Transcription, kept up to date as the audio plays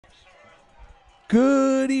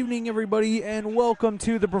Good evening, everybody, and welcome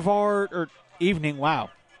to the evening, wow.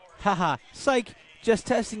 Haha, psych, just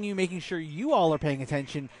testing you, making sure you all are paying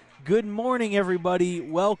attention. Good morning, everybody.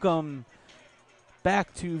 Welcome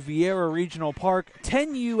back to Viera Regional Park.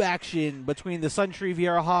 10U action between the Suntree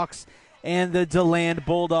Viera Hawks and the Deland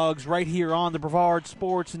Bulldogs right here on the Brevard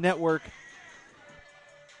Sports Network.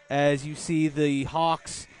 As you see the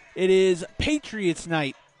Hawks, it is Patriots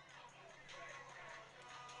night.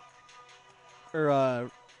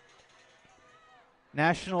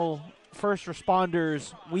 National First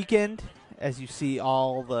Responders Weekend, as you see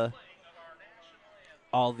all the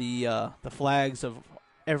flags of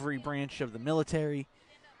every branch of the military,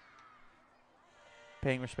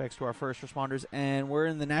 paying respects to our first responders, and we're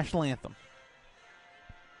in the national anthem.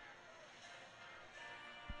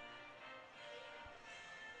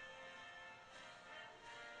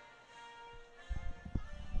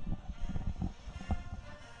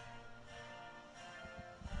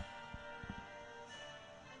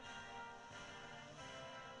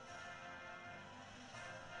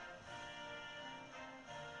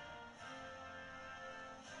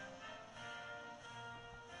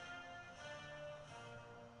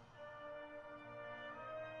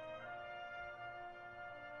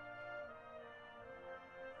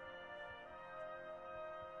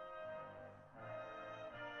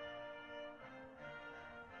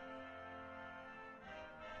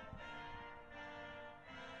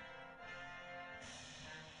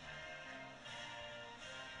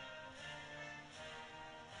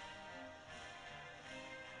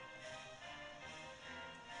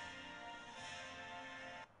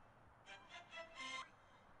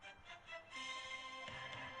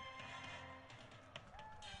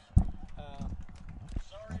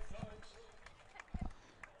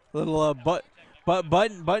 Little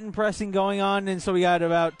button pressing going on, and so we got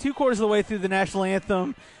about 2/4 of the way through the national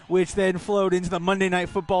anthem, which then flowed into the Monday Night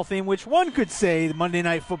Football theme, which one could say the Monday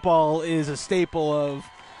Night Football is a staple of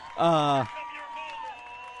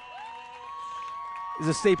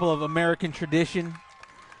American tradition.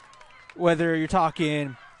 Whether you're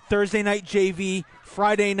talking Thursday night JV,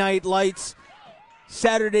 Friday night lights,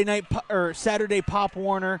 Saturday Pop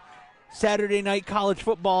Warner, Saturday night college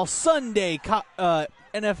football, Sunday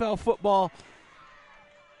NFL football.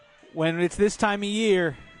 When it's this time of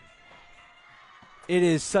year, it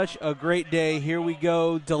is such a great day. Here we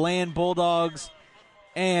go, Deland Bulldogs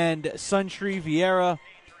and Suntree Viera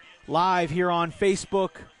live here on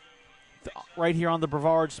Facebook, right here on the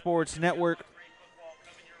Brevard Sports Network.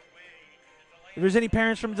 If there's any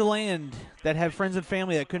parents from Deland that have friends and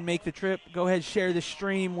family that couldn't make the trip, go ahead, share the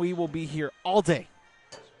stream. We will be here all day.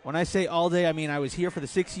 When I say all day, I mean I was here for the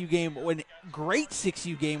 6U game. When great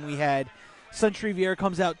 6U game we had. Suntree Viera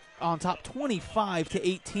comes out on top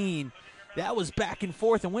 25-18. That was back and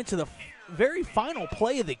forth and went to the very final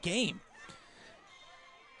play of the game.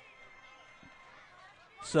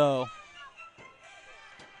 So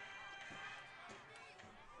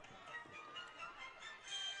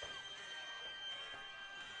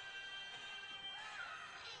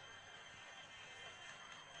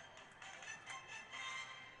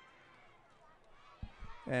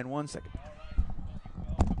and 1 second. Ron,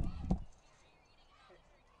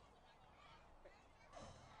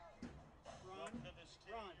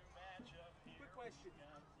 quick question.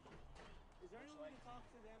 Is there any way to talk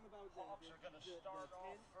to them about the Hawks are going to start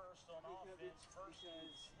off first on offense, first and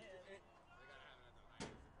 10.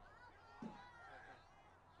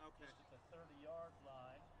 Okay. Just at the 30-yard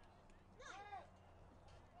line.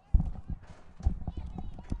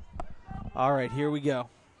 All right, here we go.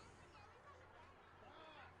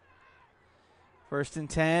 First and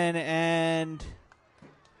 10, and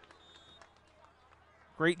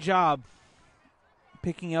great job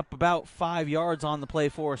picking up about 5 yards on the play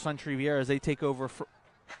for Suntree Viera as they take over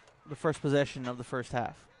the first possession of the first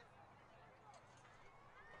half.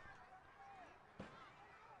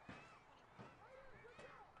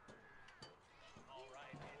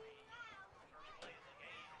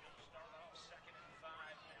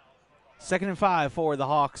 Second and 5 for the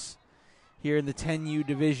Hawks here in the 10U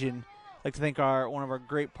division. I'd like to thank one of our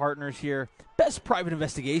great partners here, Best Private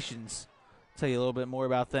Investigations. I'll tell you a little bit more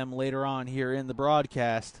about them later on here in the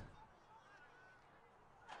broadcast.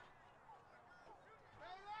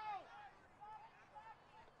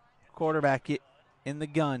 Quarterback in the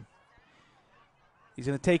gun. He's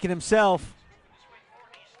going to take it himself.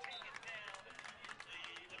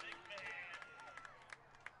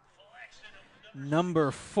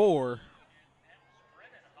 Number 4.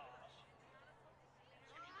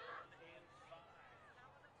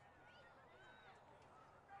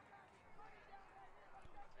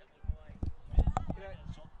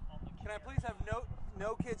 Can I please have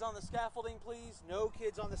no kids on the scaffolding, please? No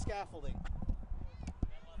kids on the scaffolding.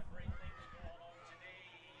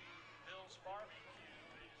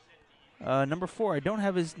 Number 4, I don't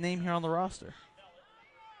have his name here on the roster.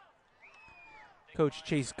 Coach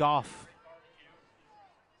Chase Goff.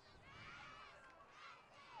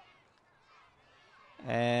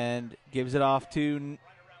 And gives it off to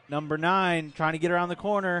number 9, trying to get around the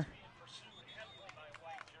corner.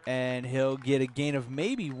 And he'll get a gain of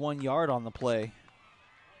maybe 1 yard on the play.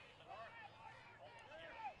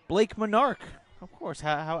 Blake Monarch. Of course,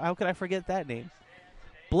 how could I forget that name?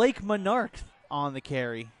 Blake Monarch on the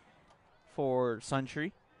carry for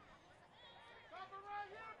Suntree.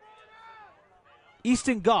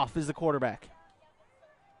 Easton Goff is the quarterback.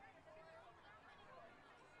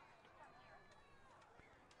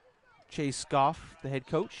 Chase Goff, the head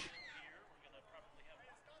coach.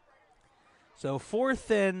 So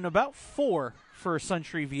 4th and about 4 for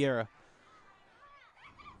Suntree Viera.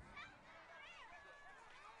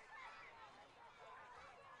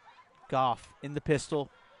 Goff in the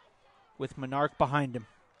pistol with Monarch behind him.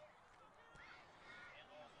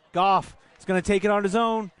 Goff is going to take it on his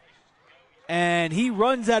own, and he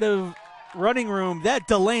runs out of running room. That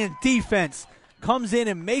Deland defense comes in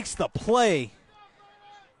and makes the play.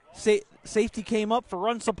 Safety came up for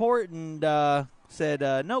run support and said,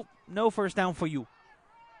 nope, no first down for you.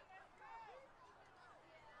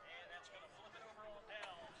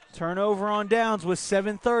 Turnover on downs with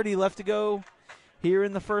 7:30 left to go here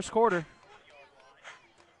in the first quarter.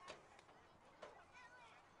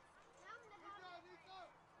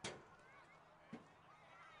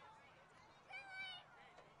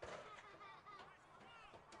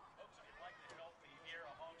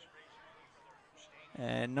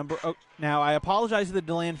 And now I apologize to the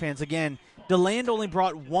Deland fans again. Deland only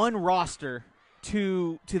brought 1 roster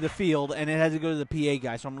to the field, and it had to go to the PA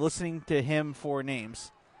guy. So I'm listening to him for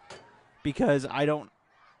names because I don't.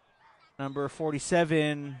 Number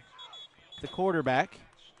 47, the quarterback,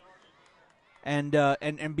 and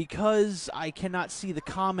because I cannot see the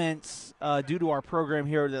comments due to our program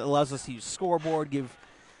here that allows us to use scoreboard, give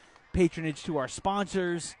patronage to our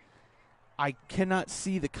sponsors, I cannot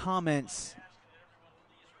see the comments.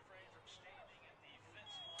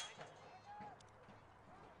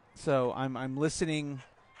 So I'm listening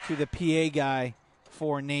to the PA guy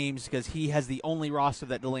for names because he has the only roster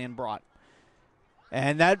that Deland brought.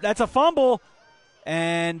 And that's a fumble.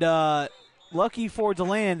 And lucky for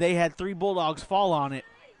Deland, they had 3 Bulldogs fall on it.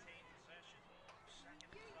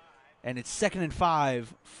 And it's 2nd and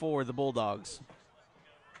 5 for the Bulldogs.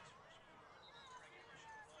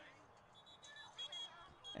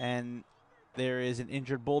 And there is an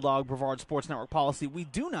injured Bulldog. Brevard Sports Network policy. We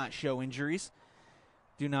do not show injuries.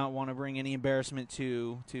 Do not want to bring any embarrassment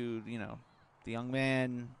to the young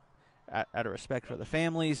man, out of respect for the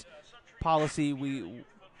families. Policy, we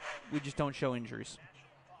just don't show injuries.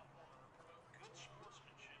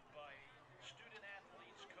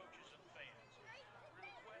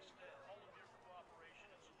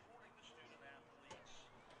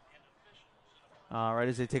 All right,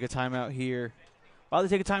 as they take a timeout here. While they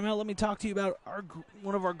take a timeout, let me talk to you about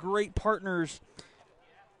one of our great partners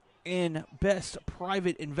in Best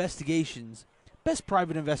Private Investigations. Best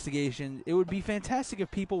Private Investigation. It would be fantastic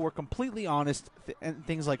if people were completely honest and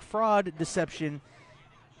things like fraud, deception,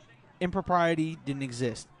 impropriety didn't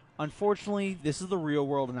exist. Unfortunately, this is the real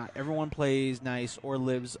world and not everyone plays nice or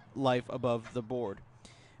lives life above the board.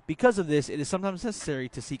 Because of this, it is sometimes necessary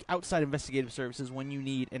to seek outside investigative services when you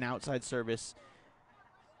need an outside service.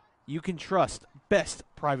 You can trust Best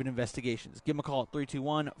Private Investigations. Give them a call at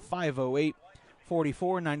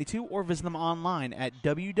 321-508-4492 or visit them online at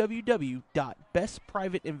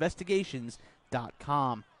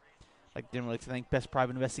www.bestprivateinvestigations.com. I'd like to thank Best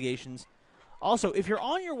Private Investigations. Also, if you're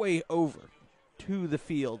on your way over to the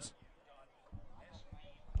fields,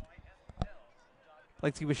 I'd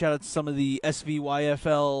like to give a shout out to some of the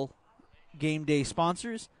SVYFL game day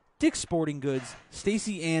sponsors: Dick's Sporting Goods,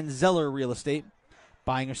 Stacy Ann Zeller Real Estate.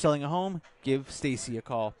 Buying or selling a home? Give Stacy a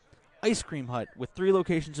call. Ice Cream Hut with 3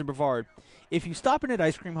 locations in Brevard. If you stop in at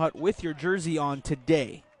Ice Cream Hut with your jersey on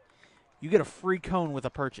today, you get a free cone with a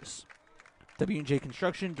purchase. W&J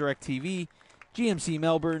Construction, DirecTV, GMC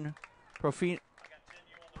Melbourne,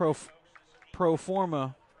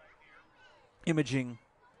 Proforma Imaging,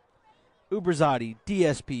 Ubrizati,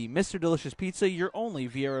 DSP, Mr. Delicious Pizza, your only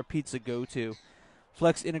Viera pizza go-to.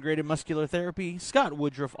 Flex Integrated Muscular Therapy, Scott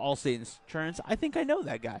Woodruff, Allstate Insurance. I think I know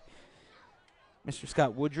that guy. Mr.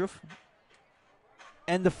 Scott Woodruff.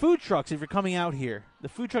 And the food trucks, if you're coming out here, the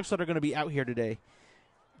food trucks that are going to be out here today: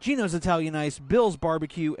 Gino's Italian Ice, Bill's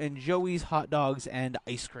Barbecue, and Joey's Hot Dogs and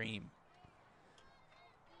Ice Cream.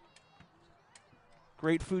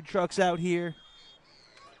 Great food trucks out here.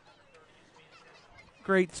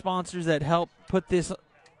 Great sponsors that help put this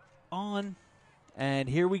on. And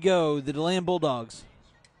here we go, the Deland Bulldogs.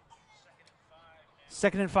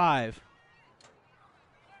 2nd and 5.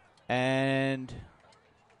 And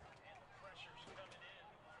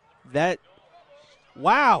that,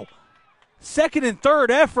 wow. 2nd and 3rd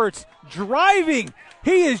efforts, driving.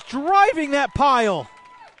 He is driving that pile.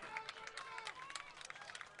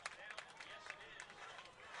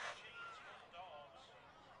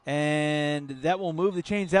 And that will move the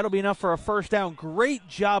chains. That'll be enough for a first down. Great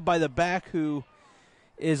job by the back, who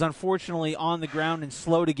is unfortunately on the ground and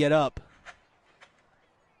slow to get up.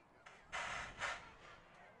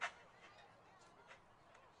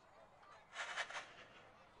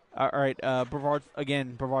 All right, Brevard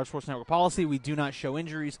Sports Network policy, we do not show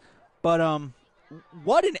injuries. But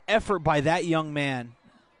what an effort by that young man.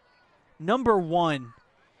 Number one,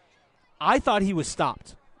 I thought he was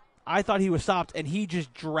stopped. And he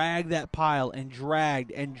just dragged that pile and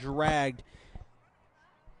dragged and dragged.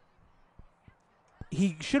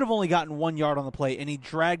 He should have only gotten 1 yard on the play, and he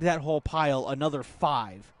dragged that whole pile another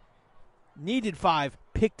 5. Needed 5,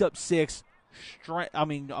 picked up 6.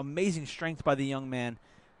 Amazing strength by the young man.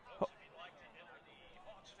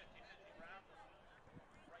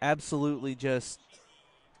 Absolutely just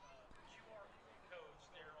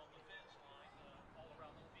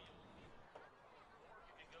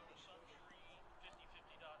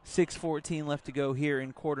 6:14 left to go here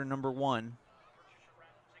in quarter number 1.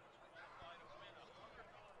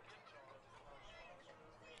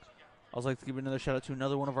 I'd also like to give another shout out to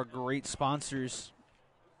another one of our great sponsors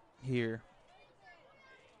here.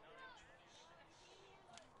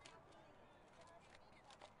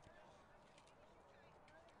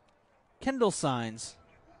 Kendall Signs.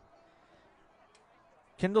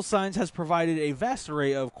 Kendall Signs has provided a vast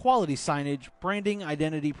array of quality signage, branding,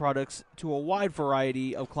 identity products to a wide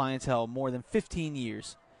variety of clientele more than 15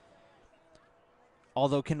 years.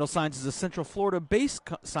 Although Kendall Signs is a Central Florida-based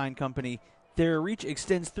sign company, their reach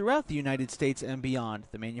extends throughout the United States and beyond.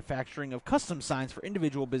 The manufacturing of custom signs for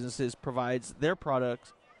individual businesses provides their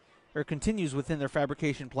products or continues within their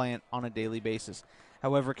fabrication plant on a daily basis.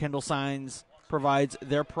 However, Kendall Signs provides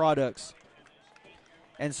their products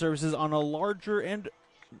and services on a larger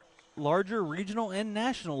regional and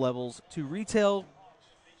national levels to retail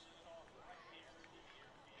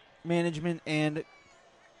management and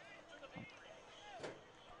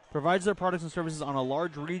provides their products and services on a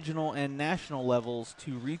large regional and national levels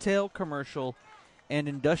to retail, commercial, and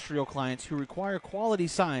industrial clients who require quality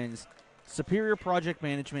signs, superior project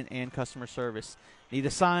management, and customer service. Need a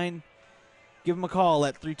sign? Give them a call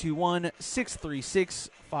at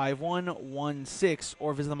 321-636-5116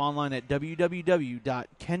 or visit them online at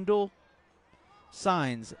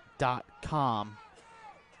www.kendallsigns.com.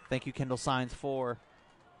 Thank you, Kendall Signs, for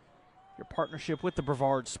your partnership with the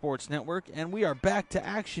Brevard Sports Network. And we are back to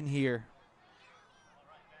action here.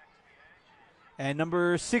 And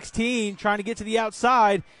number 16 trying to get to the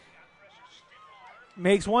outside.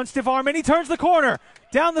 Makes one stiff arm and he turns the corner.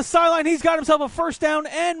 Down the sideline, he's got himself a first down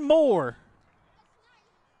and more.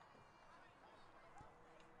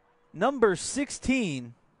 Number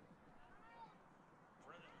 16,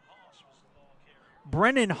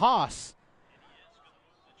 Brennan Haas.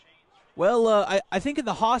 Well, I think in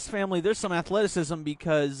the Haas family there's some athleticism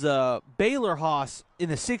because Baylor Haas in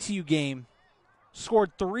the 6U game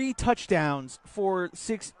scored 3 touchdowns for the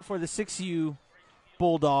 6U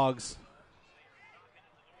Bulldogs.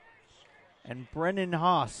 And Brennan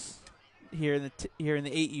Haas here in the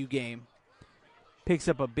 8U game picks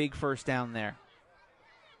up a big first down there.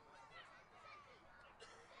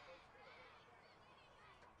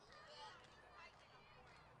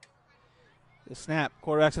 The snap.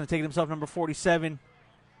 Quarterback's going to take it himself, number 47.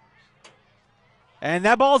 And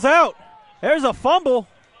that ball's out. There's a fumble.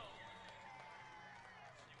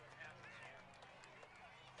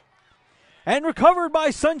 And recovered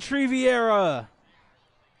by Suntree Viera.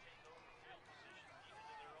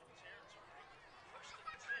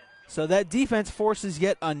 So that defense forces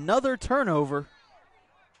yet another turnover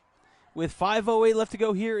with 5:08 left to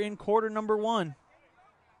go here in quarter number 1.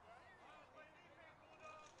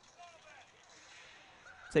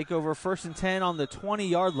 Take over 1st and 10 on the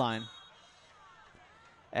 20-yard line.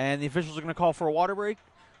 And the officials are going to call for a water break.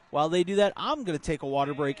 While they do that, I'm going to take a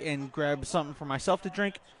water break and grab something for myself to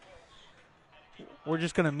drink. We're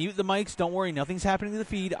just going to mute the mics. Don't worry, nothing's happening to the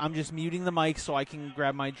feed. I'm just muting the mics so I can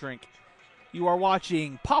grab my drink. You are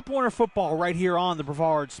watching Pop Warner Football right here on the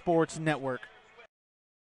Brevard Sports Network.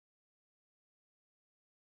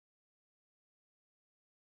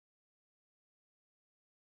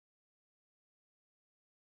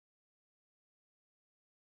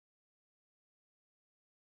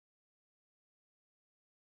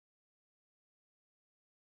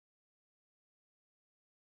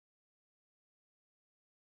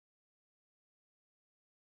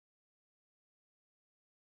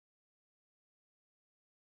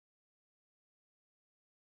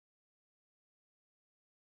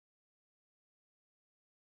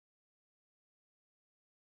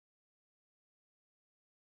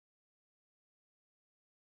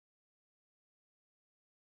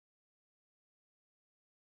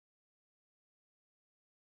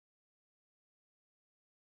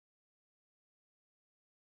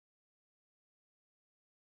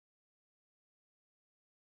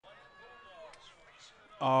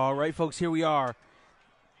 All right, folks, here we are.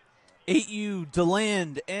 8U,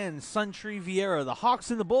 Deland, and Suntree Viera. The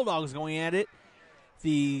Hawks and the Bulldogs going at it.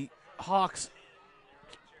 The Hawks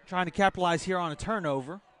trying to capitalize here on a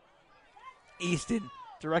turnover. Easton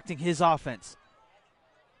directing his offense.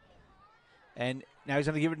 And now he's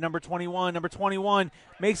going to give it to number 21. Number 21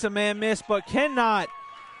 makes a man miss, but cannot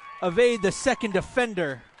evade the second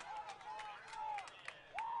defender.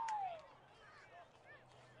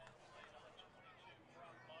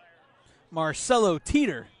 Marcelo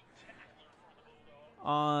Teeter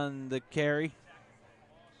on the carry.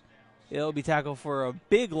 It'll be tackled for a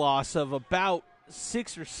big loss of about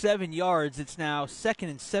 6 or 7 yards. It's now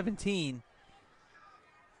 2nd and 17.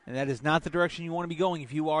 And that is not the direction you want to be going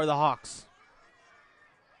if you are the Hawks.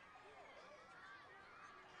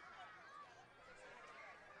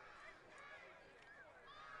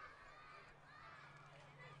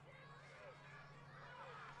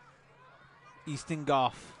 Easton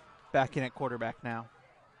Goff back in at quarterback now.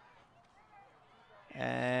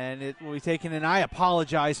 And it will be taken, and I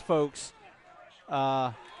apologize, folks. So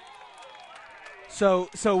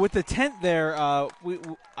with the tent there,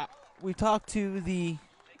 we talked to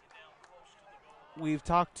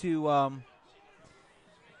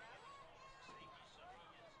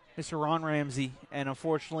Mr. Ron Ramsey, and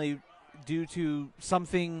unfortunately, due to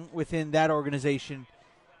something within that organization,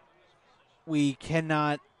 we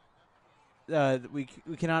cannot we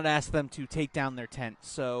cannot ask them to take down their tent.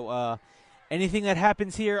 So anything that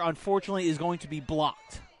happens here, unfortunately, is going to be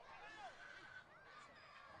blocked.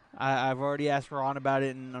 I've already asked Ron about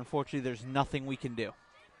it, and unfortunately, there's nothing we can do.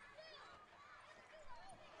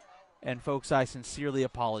 And folks, I sincerely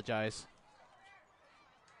apologize.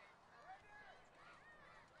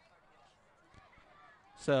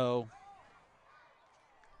 So,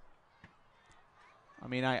 I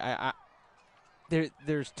mean,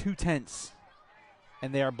 there's 2 tents,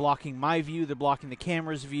 and they are blocking my view. They're blocking the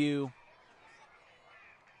camera's view,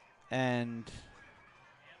 and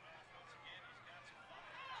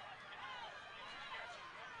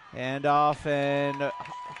handoff, and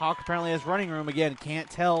Hawk apparently has running room again. Can't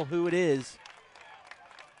tell who it is.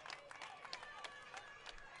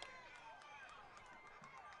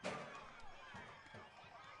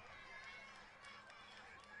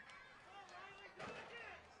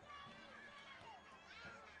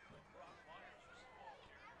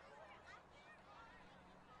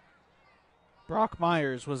 Brock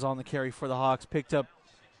Myers was on the carry for the Hawks, picked up.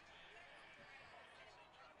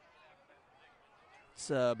 It's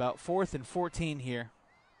about 4th and 14 here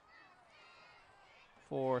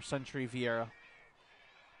for Suntree Viera.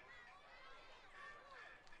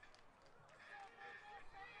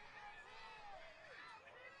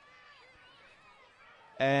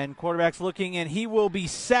 And quarterback's looking, and he will be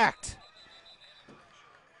sacked.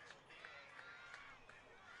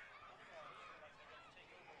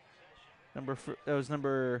 That was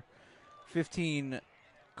number 15,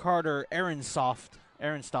 Carter Aaronstoft.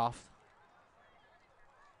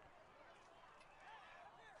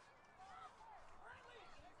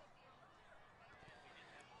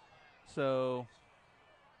 So,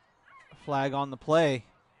 flag on the play.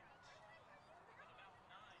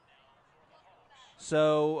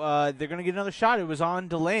 So, they're going to get another shot. It was on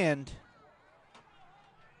Deland.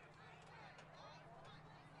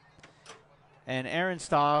 And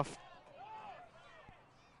Aaronstoft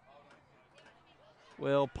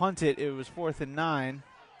will punt it. It was 4th and 9.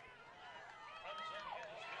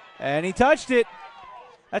 And he touched it.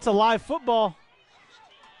 That's a live football.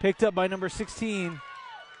 Picked up by number 16.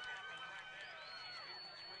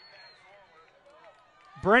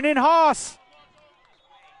 Brennan Haas.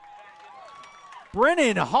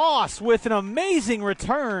 Brennan Haas with an amazing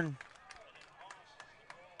return.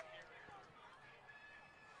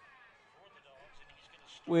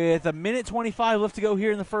 With 1:25 left to go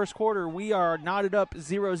here in the first quarter, we are knotted up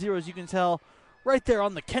 0-0, as you can tell right there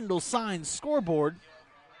on the Kendall Signs scoreboard.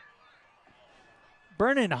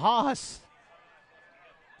 Brennan Haas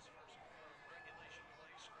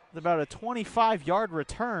with about a 25-yard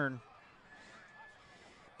return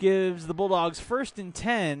gives the Bulldogs 1st and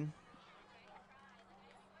 10.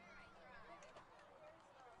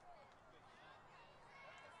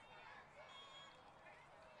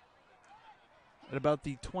 At about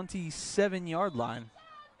the 27-yard line.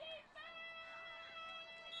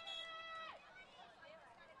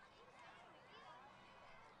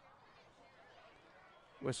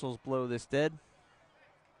 Whistles blow this dead.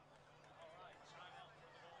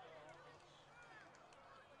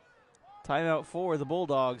 Timeout for the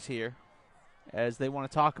Bulldogs here, as they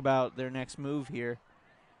want to talk about their next move here.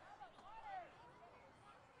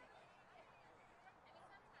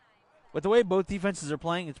 With the way both defenses are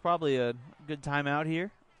playing, it's probably a good timeout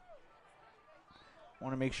here.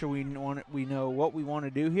 Want to make sure we know what we want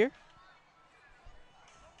to do here.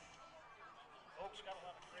 Folks, got a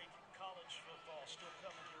lot of great college football still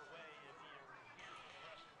coming your way. If you're here for the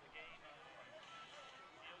rest of the game,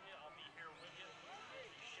 I'll be here with you.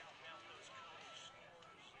 We'll be shouting out those college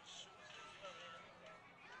scores as soon as they come in.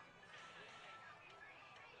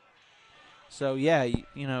 So yeah,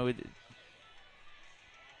 you know.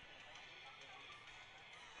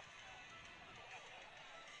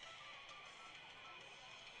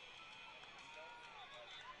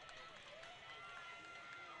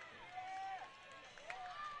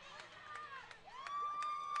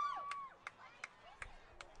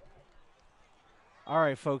 All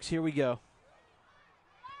right, folks, here we go.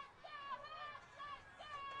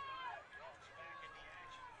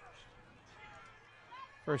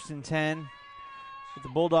 First and 10. With the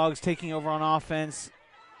Bulldogs taking over on offense.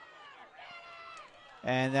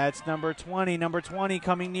 And that's number 20. Number 20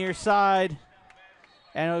 coming near side.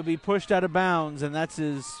 And it'll be pushed out of bounds. And that's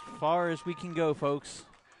as far as we can go, folks.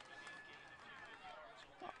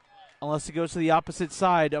 Unless it goes to the opposite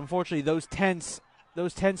side. Unfortunately, those tents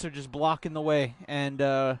are just blocking the way. And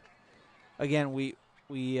again, we've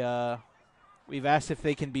asked if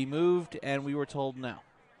they can be moved, and we were told no.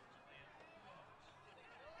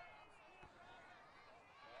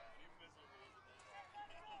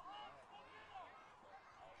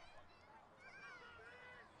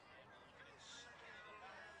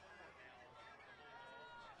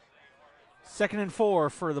 Second and 4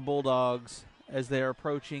 for the Bulldogs as they are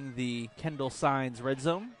approaching the Kendall Signs red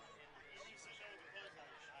zone.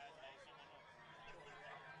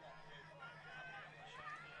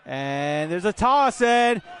 And there's a toss,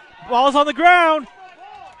 and ball's on the ground.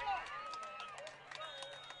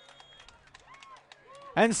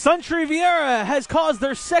 And Suntree Viera has caused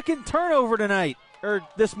their second turnover tonight, or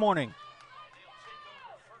this morning.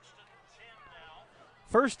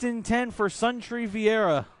 First and 10 for Suntree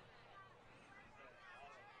Viera.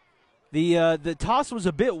 The toss was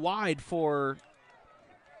a bit wide for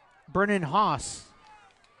Brennan Haas.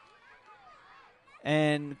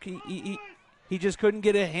 And he just couldn't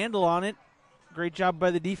get a handle on it. Great job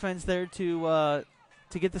by the defense there to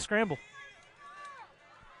get the scramble.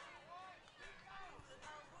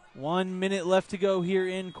 1 minute left to go here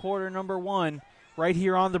in quarter number 1, right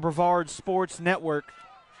here on the Brevard Sports Network.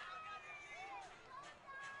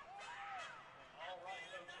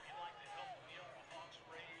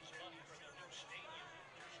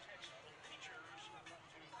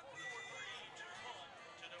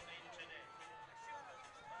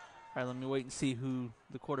 All right, let me wait and see who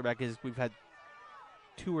the quarterback is. We've had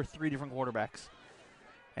 2 or 3 different quarterbacks.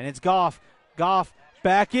 And it's Goff. Goff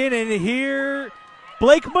back in, and here,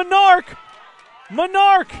 Blake Monarch.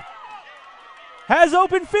 Monarch has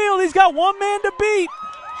open field. He's got one man to beat.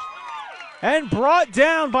 And brought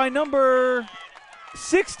down by number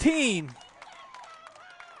 16.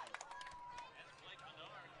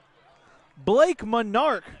 Blake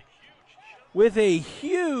Monarch with a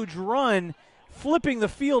huge run, flipping the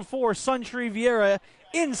field for Suntree Viera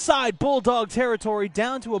inside Bulldog territory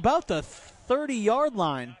down to about the 30-yard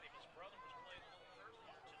line.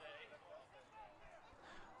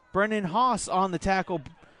 Brennan Haas on the tackle.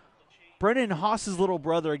 Brennan Haas's little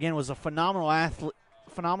brother, again, was a phenomenal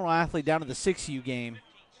athlete down to the 6U game.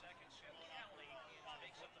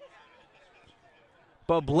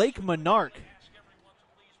 But Blake Monarch,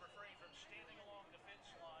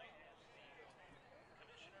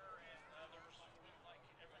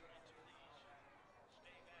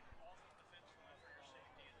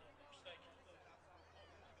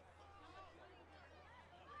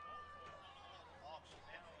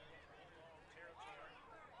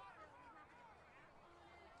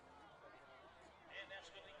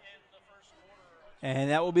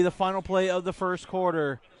 and that will be the final play of the first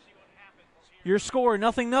quarter. Your score,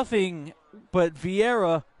 0-0, but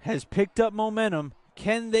Viera has picked up momentum.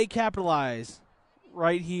 Can they capitalize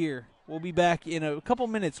right here? We'll be back in a couple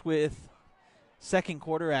minutes with second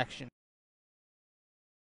quarter action.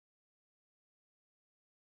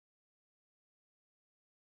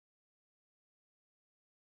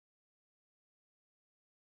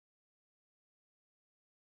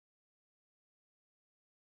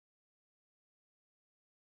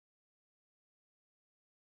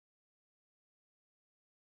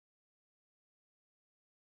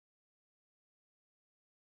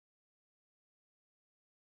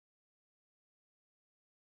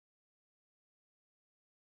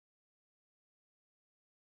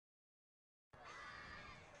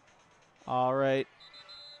 All right.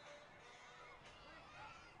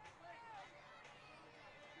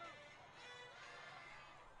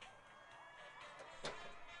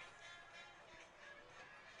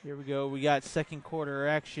 Here we go. We got second quarter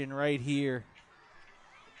action right here.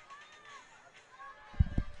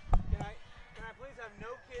 Can I please have no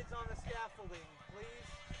kids on the scaffolding, please?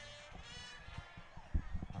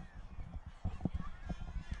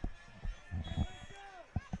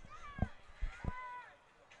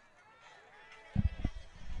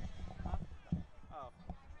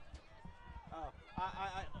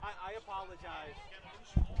 I apologize.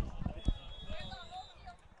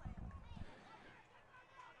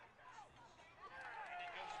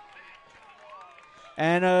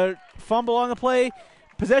 And a fumble on the play.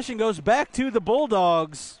 Possession goes back to the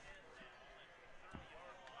Bulldogs.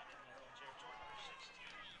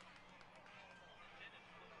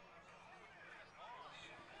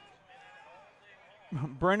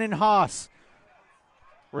 Brennan Haas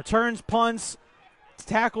returns punts,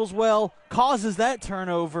 tackles well, causes that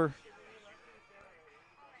turnover.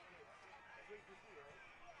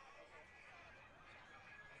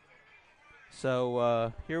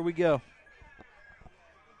 So here we go.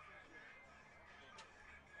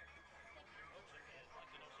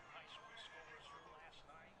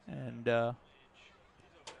 And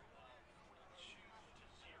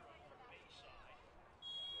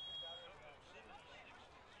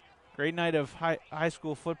great night of high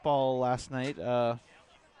school football last night. Well,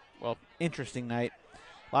 interesting night.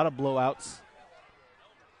 A lot of blowouts.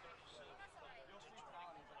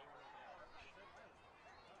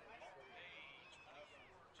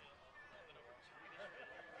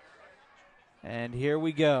 And here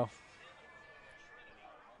we go.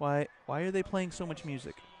 Why are they playing so much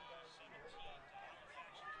music?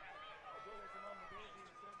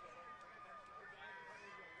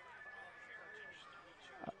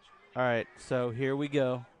 All right, so here we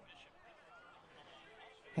go.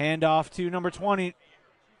 Hand off to number 20.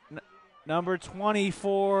 Number 20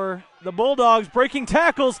 for the Bulldogs, breaking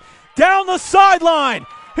tackles down the sideline.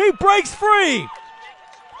 He breaks free.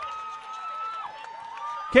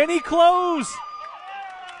 Can he close?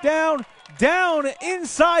 Down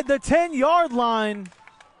inside the 10-yard line.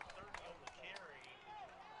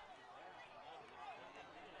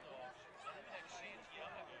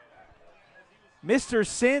 Mr.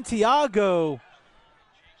 Santiago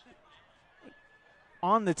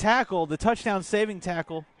on the tackle, the touchdown saving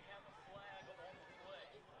tackle.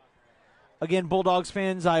 Again, Bulldogs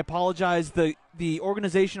fans, I apologize. The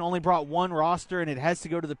organization only brought one roster, and it has to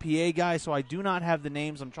go to the PA guy, so I do not have the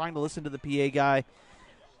names. I'm trying to listen to the PA guy.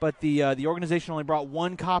 But the organization only brought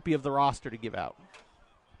one copy of the roster to give out.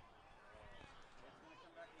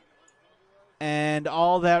 And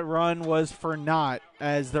all that run was for naught,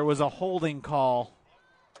 as there was a holding call.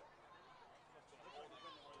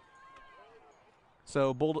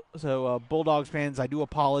 So Bulldogs fans, I do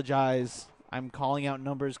apologize. I'm calling out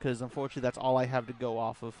numbers because, unfortunately, that's all I have to go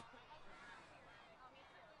off of.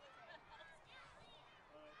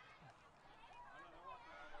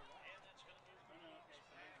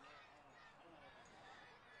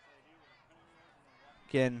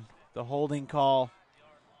 Again, the holding call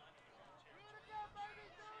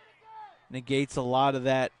negates a lot of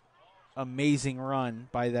that amazing run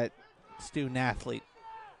by that student athlete.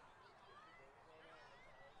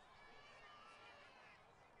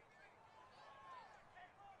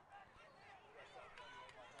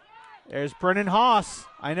 There's Brennan Haas.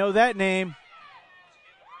 I know that name.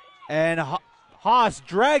 And Haas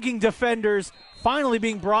dragging defenders, finally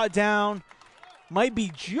being brought down. Might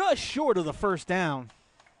be just short of the first down.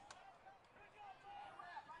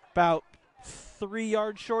 About 3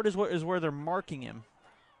 yards short is where they're marking him.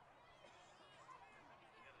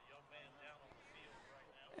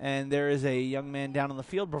 And there is a young man down on the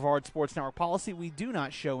field. Brevard Sports Network policy, we do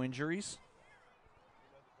not show injuries.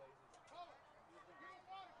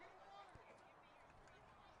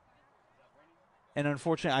 And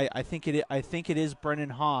unfortunately, I think it is Brennan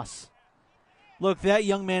Haas. Look, that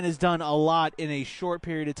young man has done a lot in a short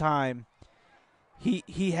period of time.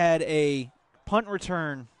 He had a punt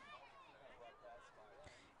return.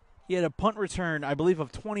 He had a punt return, I believe,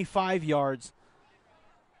 of 25 yards.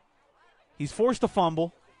 He's forced a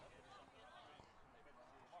fumble.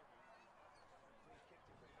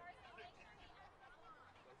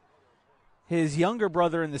 His younger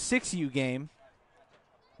brother in the 6U game,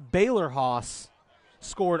 Baylor Haas,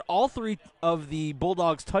 scored all three of the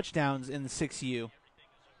Bulldogs' touchdowns in the 6U.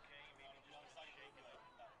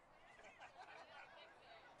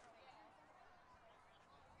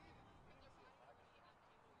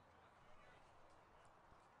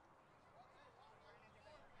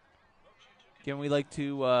 Again, we'd like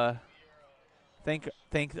to thank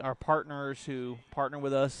our partners who partner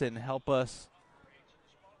with us and help us.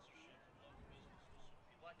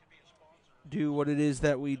 do what it is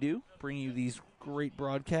that we do, bring you these great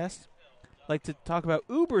broadcasts, I'd like to talk about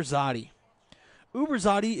Uberzati.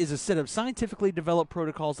 Uberzati is a set of scientifically developed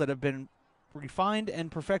protocols that have been refined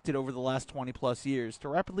and perfected over the last 20-plus years to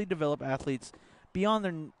rapidly develop athletes beyond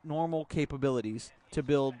their normal capabilities to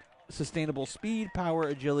build sustainable speed, power,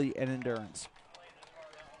 agility, and endurance,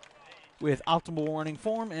 with optimal running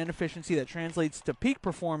form and efficiency that translates to peak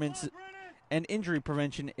performance and injury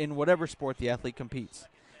prevention in whatever sport the athlete competes.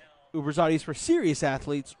 Uberzati is for serious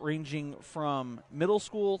athletes ranging from middle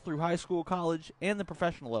school through high school, college, and the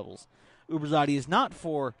professional levels. Uberzati is not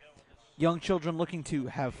for young children looking to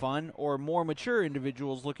have fun or more mature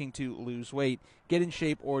individuals looking to lose weight, get in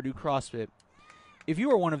shape, or do CrossFit. If you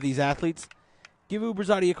are one of these athletes, give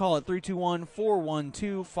Uberzati a call at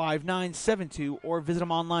 321-412-5972 or visit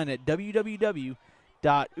them online at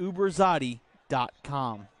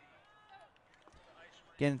www.uberzati.com.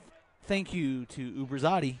 Again, thank you to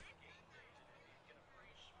Uberzati.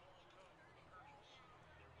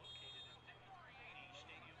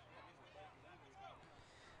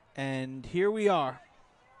 And here we are.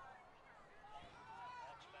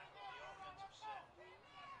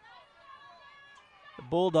 The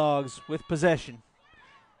Bulldogs with possession.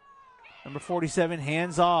 Number 47,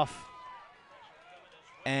 hands off.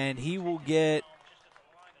 And he will get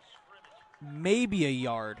maybe a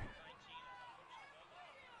yard,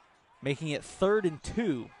 making it 3rd and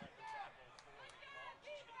 2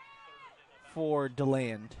 for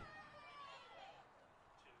Deland.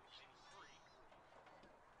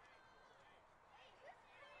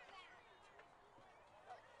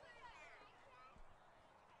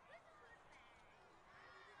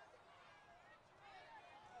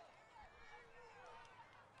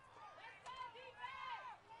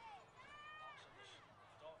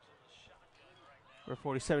 Number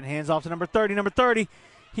 47, hands off to number 30. Number 30,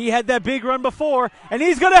 he had that big run before, and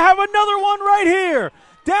he's going to have another one right here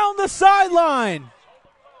down the sideline.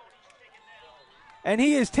 And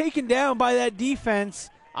he is taken down by that defense.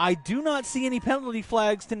 I do not see any penalty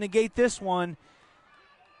flags to negate this one.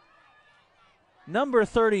 Number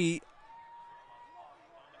 30,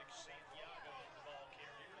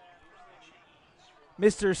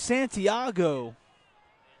 Mr. Santiago,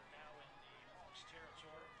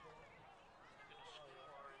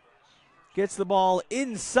 gets the ball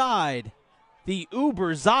inside the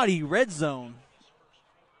Uberzati red zone.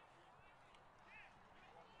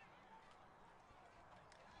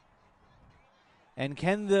 And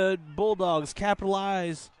can the Bulldogs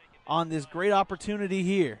capitalize on this great opportunity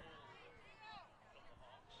here?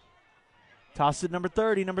 Toss it number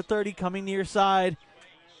 30. Number 30 coming near side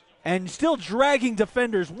and still dragging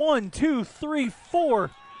defenders. 1, 2, 3, 4.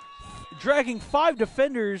 Dragging 5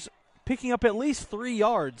 defenders, picking up at least 3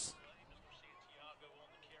 yards.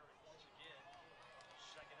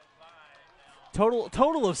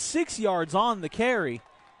 Total of 6 yards on the carry.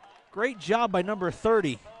 Great job by number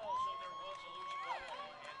 30.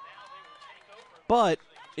 But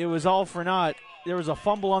it was all for naught. There was a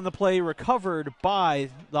fumble on the play recovered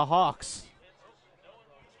by the Hawks.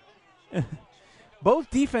 Both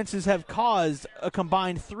defenses have caused a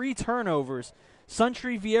combined 3 turnovers.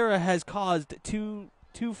 Suntree Viera has caused two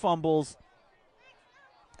fumbles.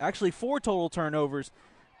 Actually, 4 total turnovers.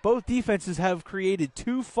 Both defenses have created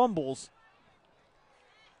 2 fumbles.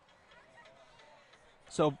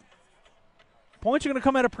 So points are going to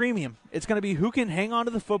come at a premium. It's going to be who can hang on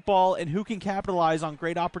to the football and who can capitalize on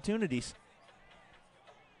great opportunities.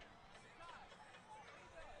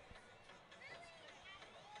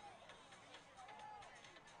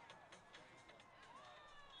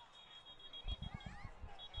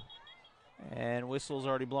 And whistle's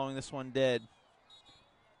already blowing this one dead,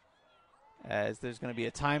 as there's going to be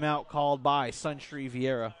a timeout called by Suntree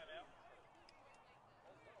Viera.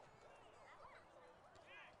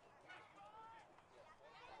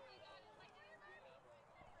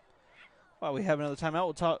 While we have another timeout,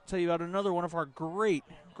 we'll tell you about another one of our great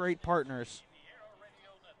partners.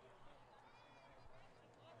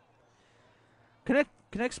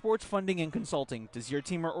 Connect Sports Funding and Consulting. Does your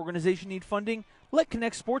team or organization need funding? Let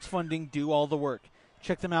Connect Sports Funding do all the work.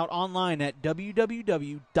 Check them out online at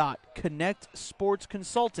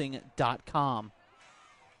www.connectsportsconsulting.com.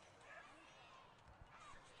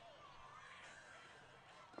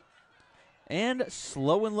 And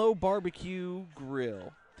Slow and Low Barbecue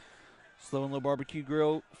Grill. Slow and Low Barbecue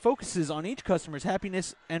Grill focuses on each customer's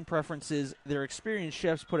happiness and preferences. Their experienced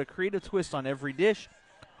chefs put a creative twist on every dish,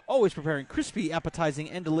 always preparing crispy,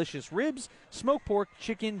 appetizing, and delicious ribs, smoked pork,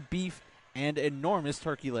 chicken, beef, and enormous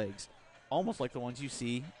turkey legs, almost like the ones you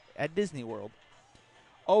see at Disney World.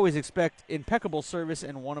 Always expect impeccable service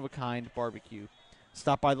and one-of-a-kind barbecue.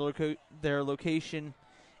 Stop by their location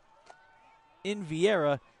in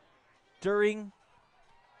Viera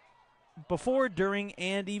before, during,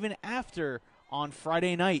 and even after on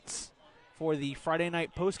Friday nights for the Friday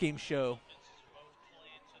night postgame show.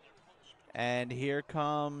 And here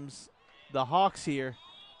comes the Hawks here,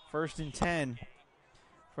 1st and 10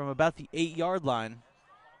 from about the 8-yard line.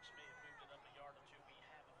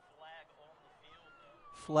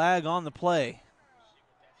 Flag on the play.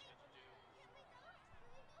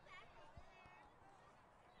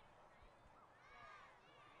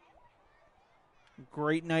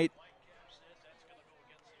 Great night.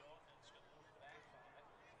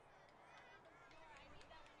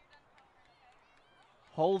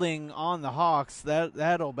 Holding on the Hawks,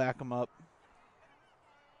 that'll back them up.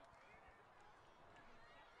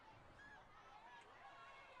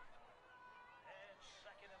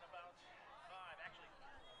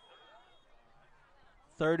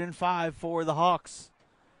 Third and 5 for the Hawks.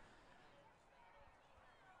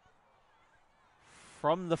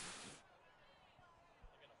 From the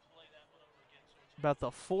about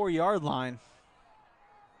the 4-yard line.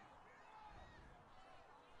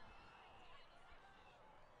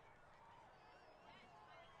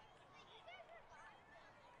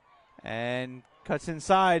 And cuts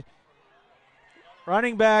inside.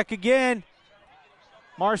 Running back again.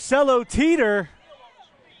 Marcelo Teeter.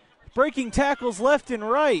 Breaking tackles left and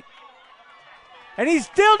right. And he's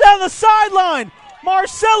still down the sideline.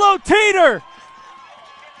 Marcelo Teeter.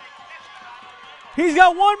 He's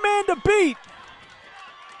got one man to beat.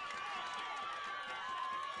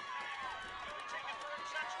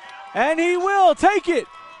 And he will take it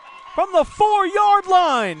from the 4-yard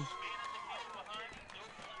line.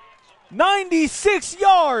 96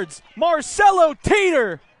 yards, Marcelo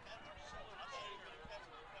Teeter.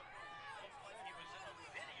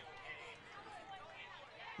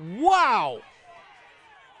 Wow.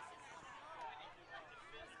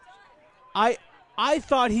 I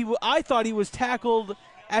thought he was tackled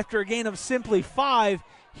after a gain of simply 5.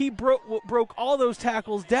 He broke all those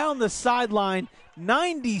tackles down the sideline,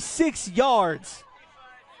 96 yards.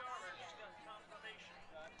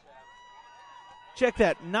 Check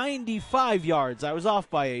that, 95 yards. I was off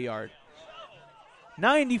by a yard.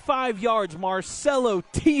 95 yards, Marcelo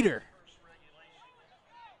Teeter.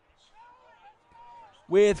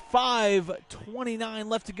 With 5:29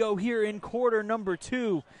 left to go here in quarter number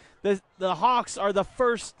 2. The Hawks are the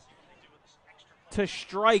first to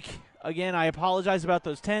strike. Again, I apologize about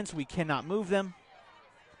those tents. We cannot move them.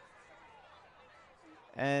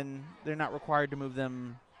 And they're not required to move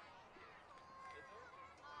them.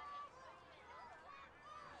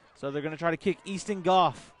 So they're going to try to kick Easton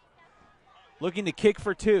Goff. Looking to kick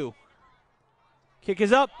for 2. Kick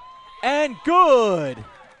is up and good.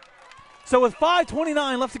 So with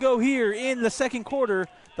 5:29 left to go here in the second quarter,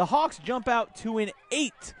 the Hawks jump out to an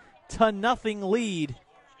 8-0 lead.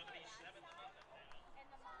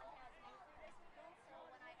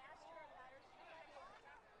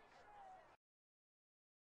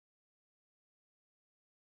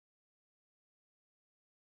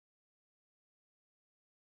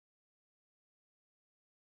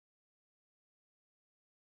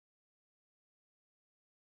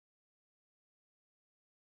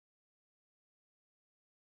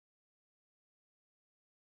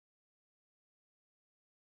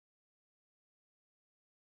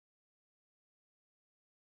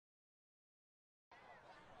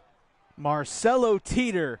 Marcelo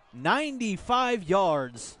Teeter, 95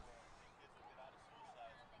 yards.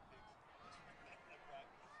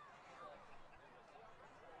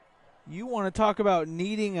 You want to talk about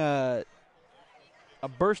needing a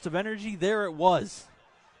burst of energy? There it was.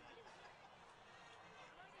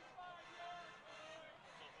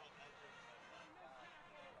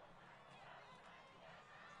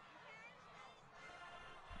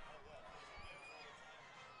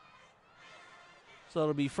 So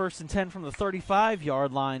it'll be 1st and 10 from the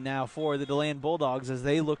 35-yard line now for the Deland Bulldogs as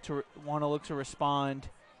they want to respond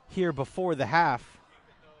here before the half.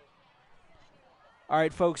 All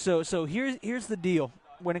right, folks, so here's the deal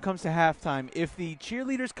when it comes to halftime. If the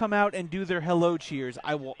cheerleaders come out and do their hello cheers,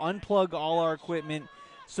 I will unplug all our equipment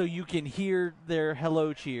so you can hear their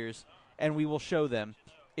hello cheers, and we will show them.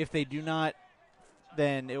 If they do not,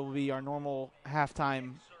 then it will be our normal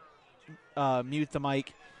halftime mute the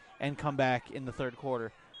mic and come back in the third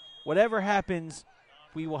quarter. Whatever happens,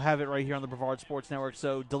 we will have it right here on the Brevard Sports Network.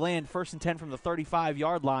 So Deland, 1st and 10 from the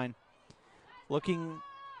 35-yard line, looking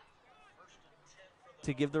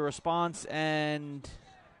to give the response, and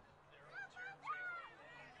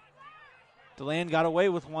Deland got away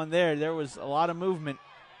with one there. There was a lot of movement.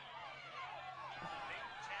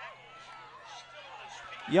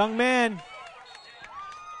 Young man.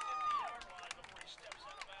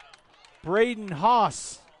 Braden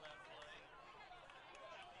Haas.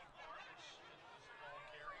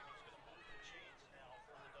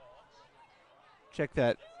 Check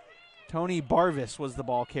that. Tony Barvis was the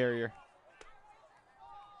ball carrier.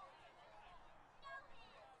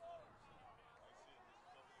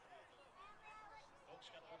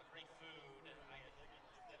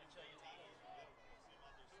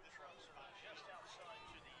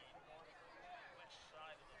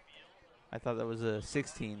 I thought that was a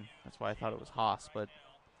 16. That's why I thought it was Haas, but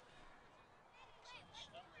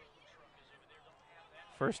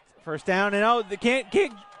first down, and they can't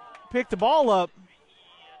pick the ball up.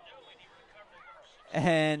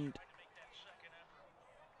 And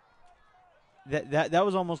that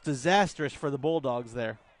was almost disastrous for the Bulldogs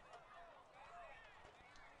there.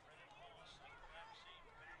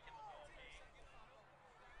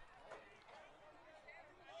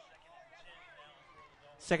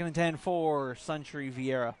 Second and 10 for Suntree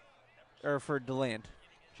Viera, or for Deland.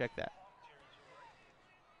 Check that.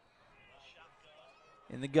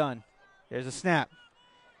 In the gun. There's a snap.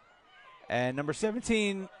 And number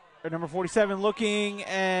 17, or number 47 looking,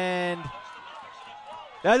 and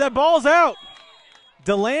that ball's out.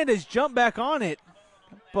 Deland has jumped back on it,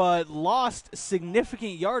 but lost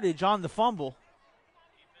significant yardage on the fumble.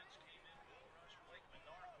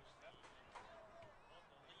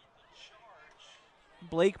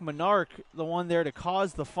 Blake Menark, the one there to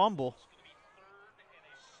cause the fumble.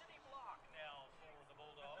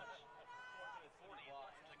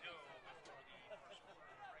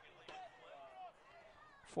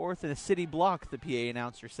 Fourth and a city block, the PA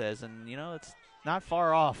announcer says, and it's not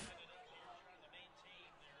far off.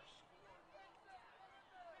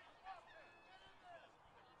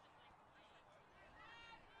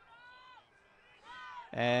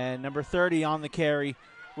 And number 30 on the carry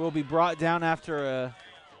will be brought down after a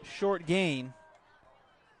short gain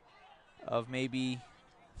of maybe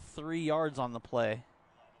 3 yards on the play.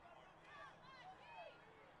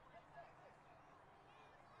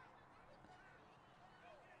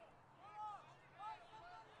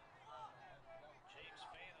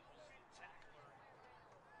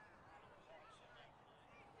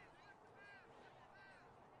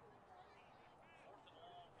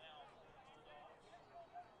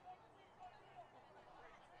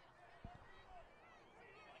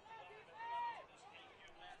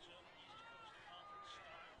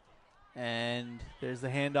 And there's the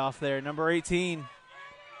handoff there. Number 18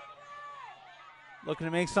 looking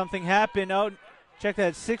to make something happen. Oh, check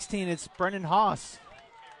that, 16. It's Brendan Haas.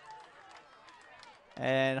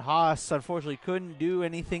 And Haas, unfortunately, couldn't do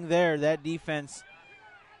anything there. That defense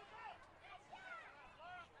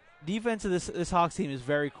of this Hawks team is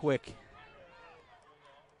very quick.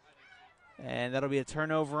 And that'll be a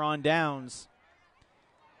turnover on downs.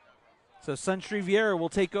 So Suntree Viera will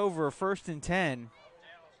take over first and 10.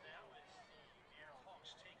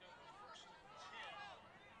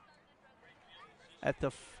 At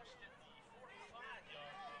the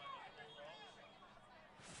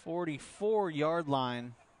 44-yard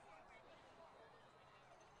line.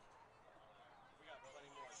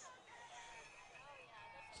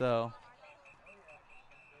 So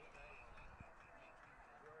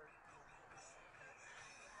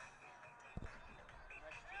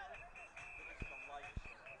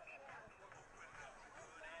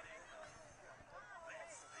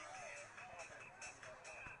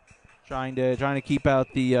trying to keep out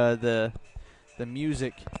the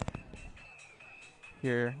music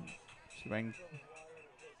here. All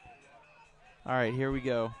right, here we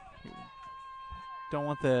go. Don't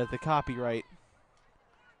want the copyright.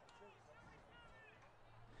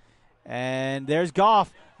 And there's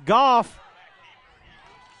Goff. Goff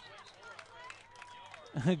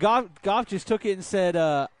just took it and said,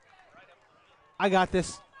 I got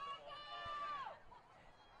this.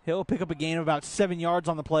 He'll pick up a gain of about 7 yards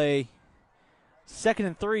on the play. 2nd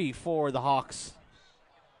and 3 for the Hawks.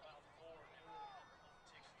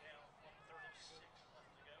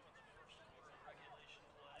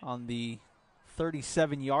 On the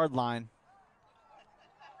 37-yard line.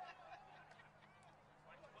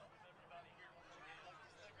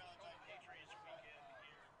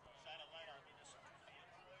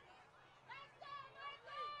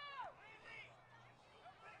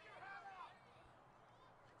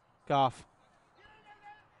 Goff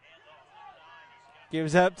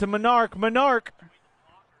gives up to Menark.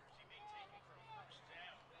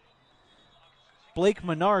 Blake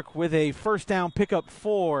Menark with a first down pickup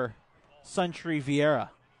for Suntree Viera.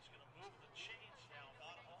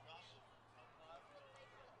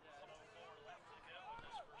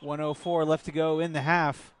 1:04 left to go in the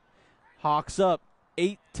half. Hawks up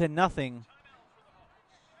 8-0.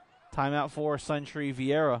 Timeout for Suntree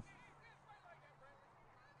Viera.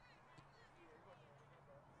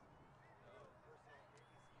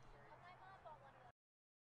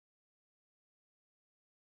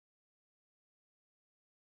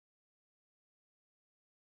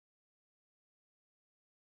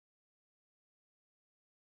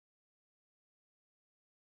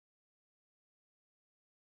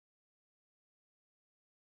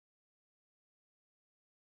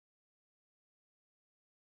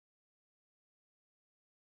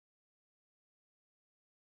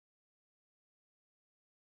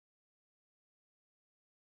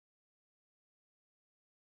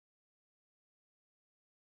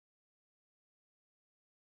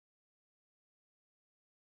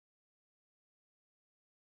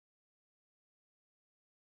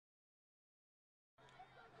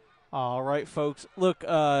 All right, folks. Look,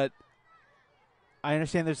 I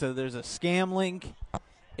understand there's a scam link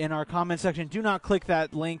in our comment section. Do not click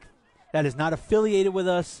that link. That is not affiliated with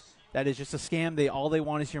us. That is just a scam. All they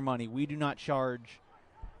want is your money. We do not charge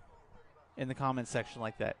in the comment section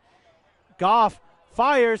like that. Goff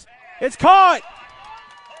fires. It's caught.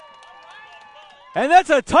 And that's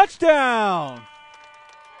a touchdown.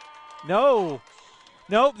 No.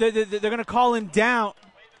 Nope, they're going to call him down.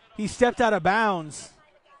 He stepped out of bounds.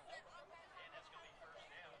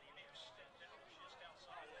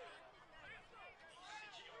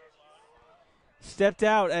 Stepped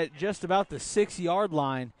out at just about the 6-yard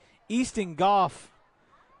line. Easton Goff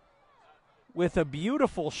with a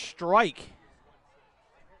beautiful strike.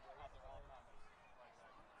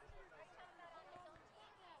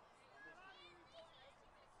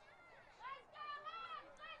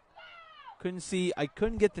 I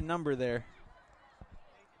couldn't get the number there.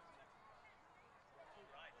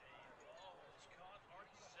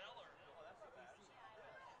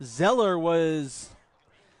 Zeller was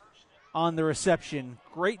on the reception.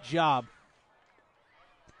 Great job.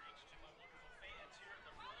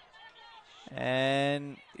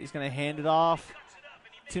 And he's going to hand it off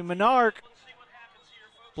to Monarch.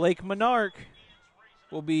 Blake Monarch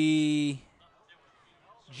will be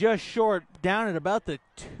just short, down at about the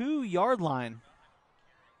 2-yard line.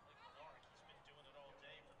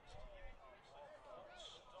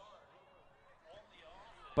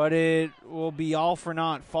 But it will be all for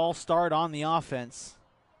naught. False start on the offense.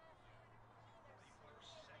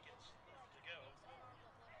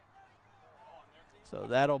 So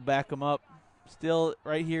that'll back them up. Still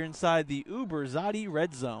right here inside the Uber Zadi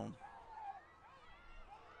red zone.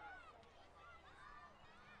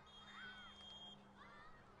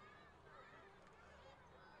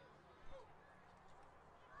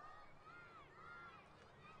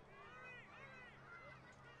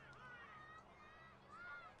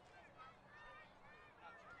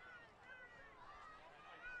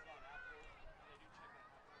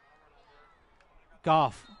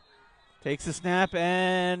 Goff takes the snap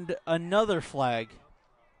and another flag.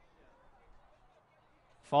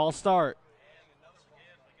 False start.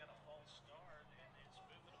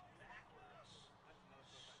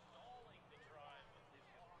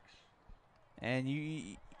 And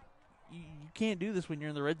you can't do this when you're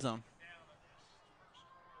in the red zone.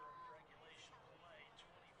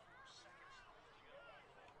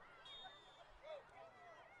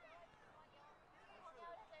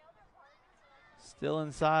 Still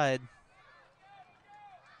inside.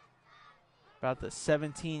 About the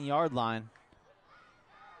 17-yard line.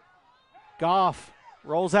 Goff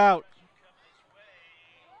rolls out.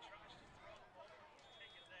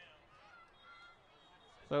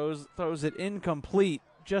 Throws it incomplete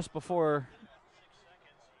just before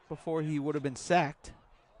he would have been sacked.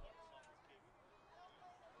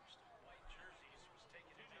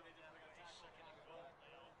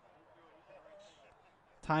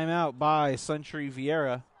 Timeout by Suntree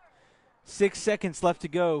Viera. 6 seconds left to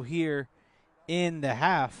go here in the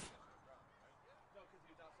half.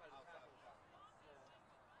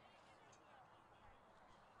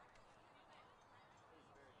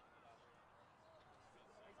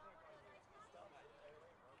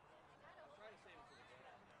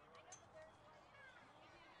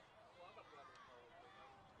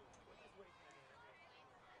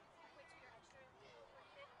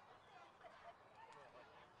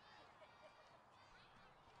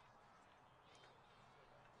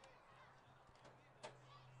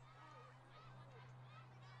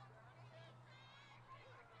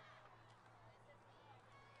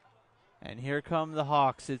 And here come the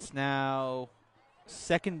Hawks. It's now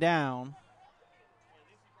second down.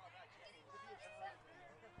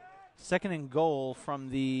 Second and goal from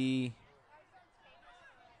the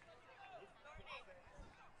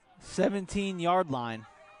 17-yard line.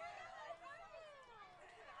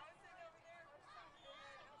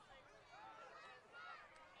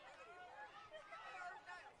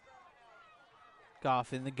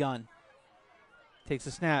 Goff in the gun. Takes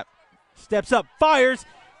a snap. Steps up. Fires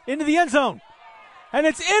into the end zone. And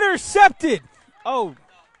it's intercepted. Oh,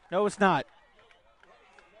 no, it's not.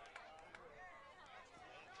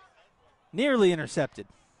 Nearly intercepted.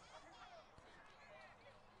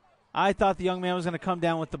 I thought the young man was going to come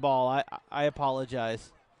down with the ball. I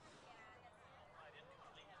apologize.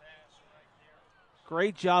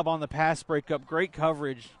 Great job on the pass breakup. Great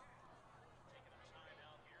coverage.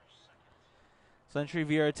 Suntree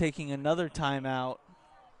Viera taking another timeout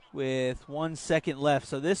with 1 second left.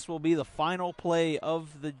 So this will be the final play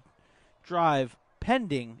of the drive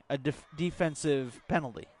pending a defensive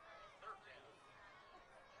penalty.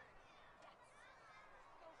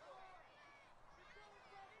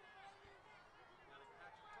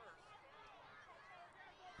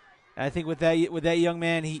 I think with that young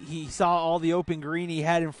man, he saw all the open green he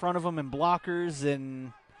had in front of him and blockers,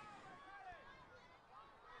 and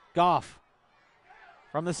Goff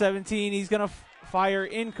from the 17, he's going to fire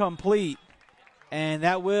incomplete, and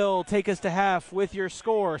that will take us to half with your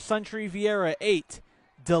score. Suntree Viera 8,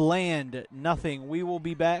 Deland nothing. We will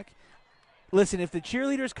be back. Listen, if the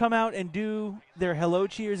cheerleaders come out and do their hello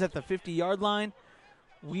cheers at the 50-yard line,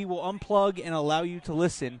 we will unplug and allow you to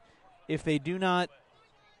listen. If they do not,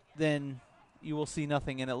 then you will see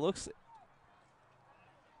nothing. And it looks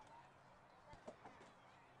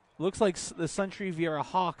like the Suntree Viera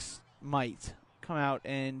Hawks might come out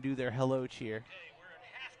and do their hello cheer.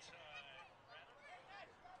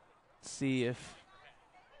 Let's see if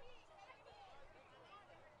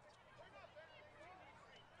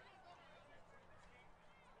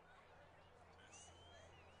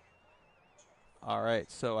all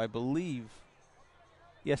right, so I believe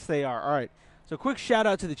yes they are. All right. So quick shout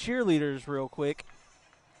out to the cheerleaders real quick.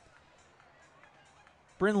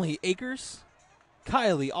 Brinley Akers,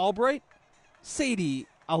 Kylie Albright, Sadie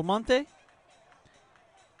Almonte,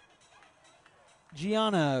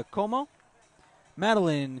 Gianna Como,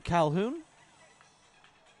 Madeline Calhoun,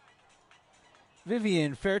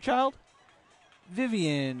 Vivian Fairchild,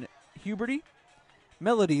 Vivian Huberty,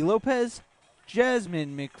 Melody Lopez,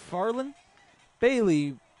 Jasmine McFarland,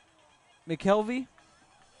 Bailey McKelvey,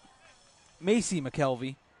 Macy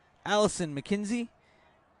McKelvey, Allison McKinsey,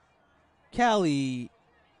 Callie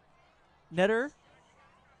Netter,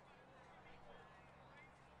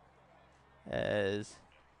 as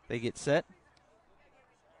they get set.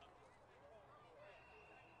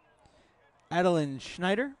 Adeline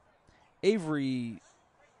Schneider, Avery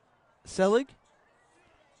Selig,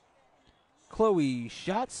 Chloe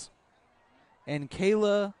Schatz, and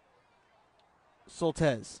Kayla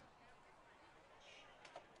Soltez.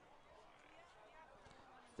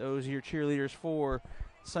 Those are your cheerleaders for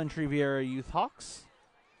Suntree Viera Youth Hawks.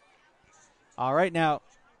 All right, now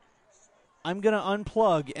I'm going to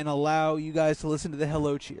unplug and allow you guys to listen to the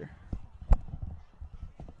hello cheer.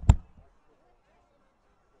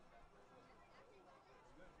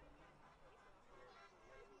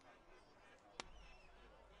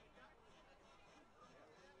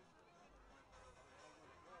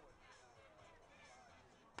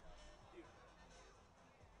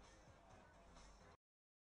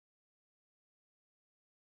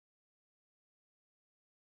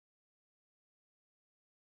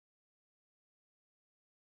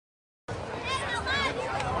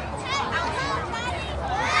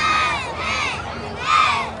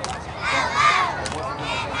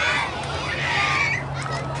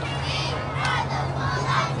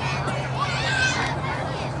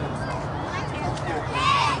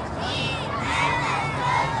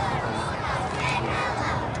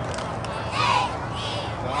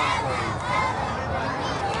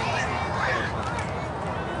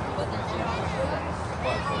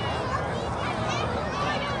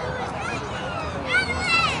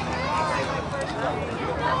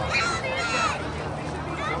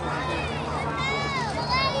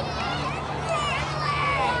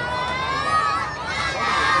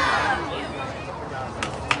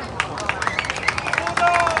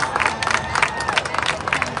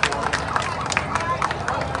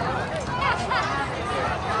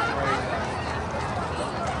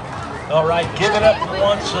 All right, give it up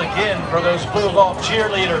once again for those Bulldog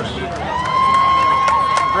cheerleaders.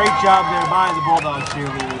 Great job there by the Bulldog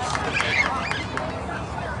cheerleaders.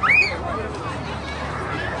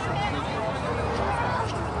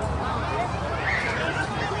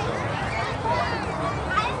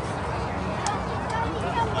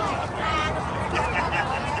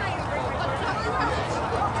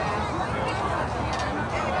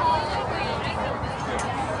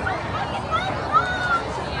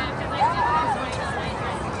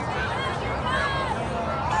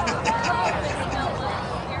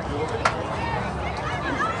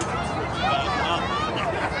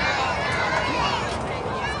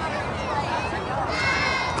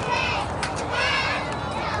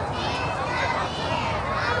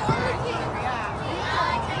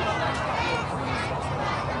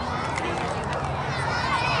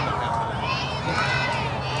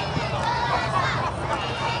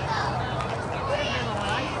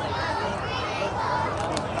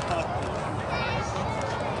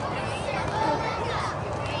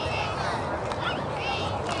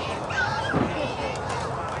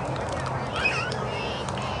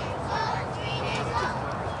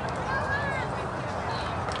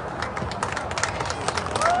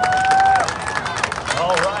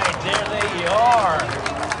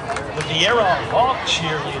 Viera Hawk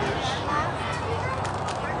cheerleaders.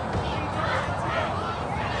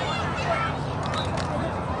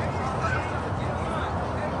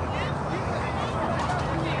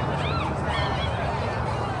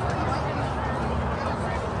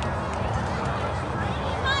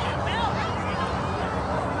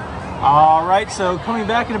 All right, so coming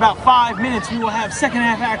back in about 5 minutes, we will have second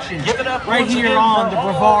half action Give it up right once here again on for the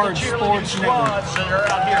all Brevard cheerleading Sports Network. squads that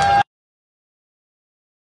are out here for the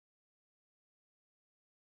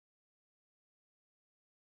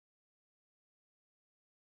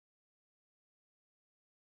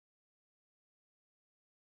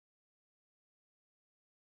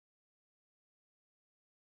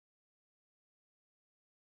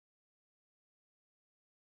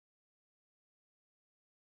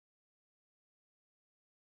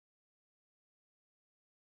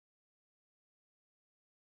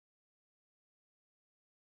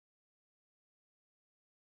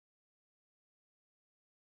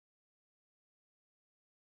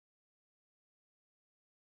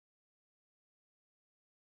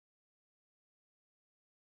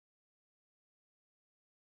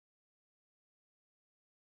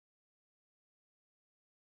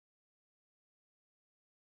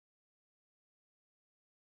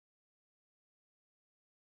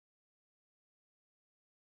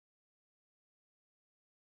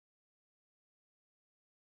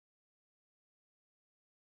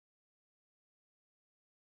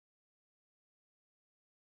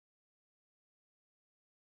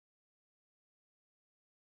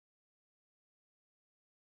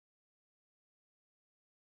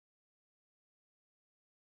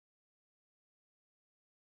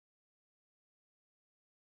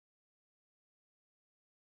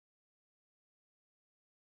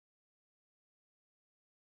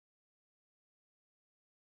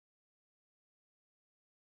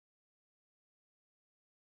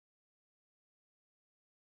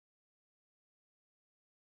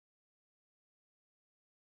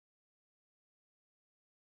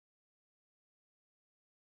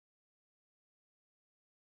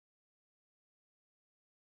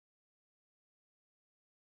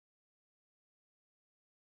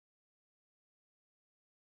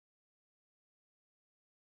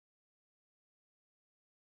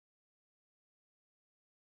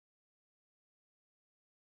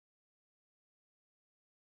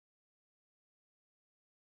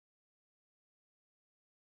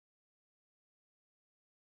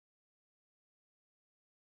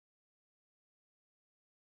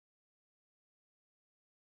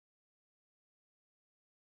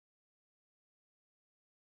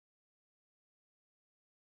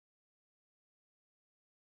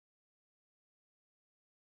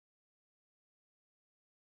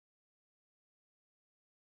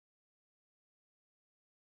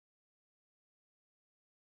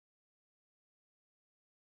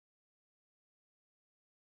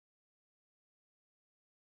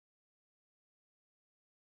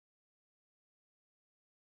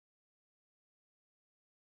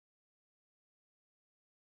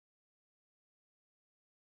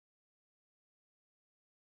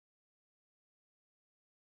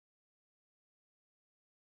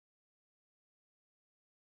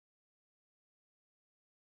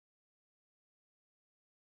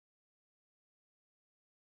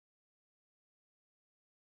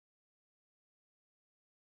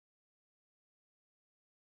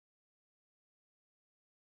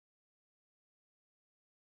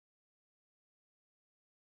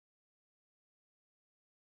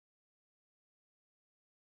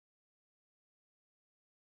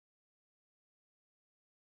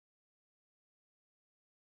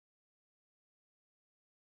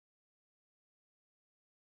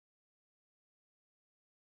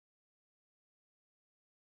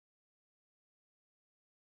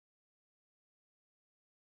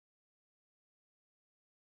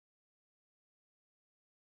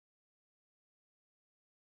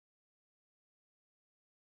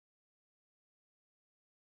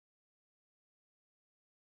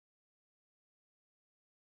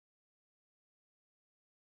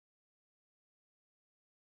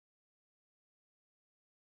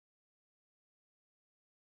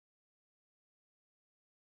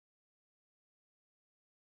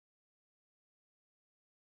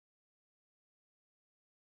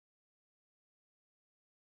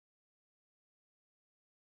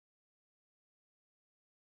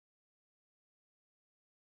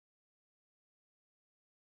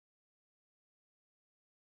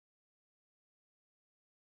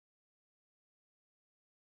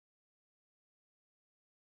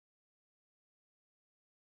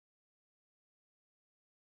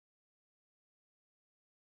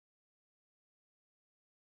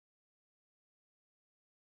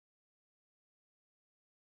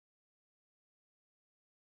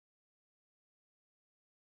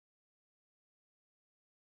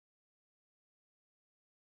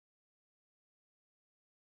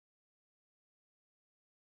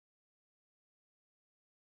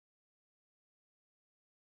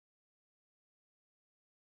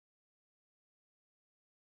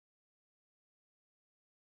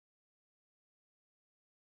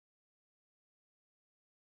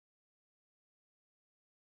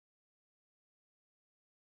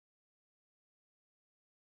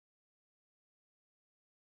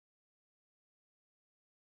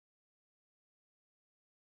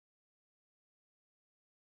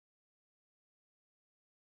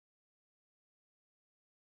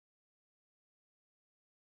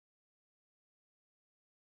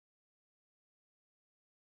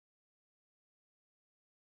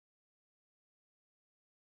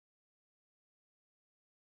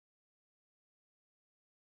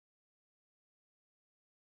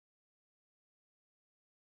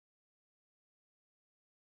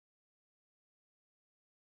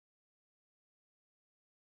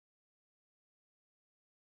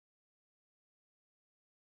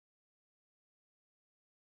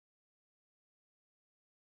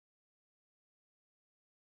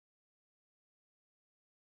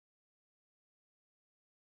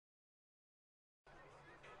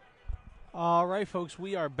All right, folks,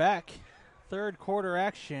 we are back. Third quarter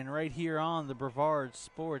action right here on the Brevard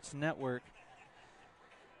Sports Network.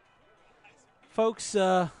 Folks,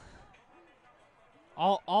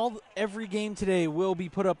 every game today will be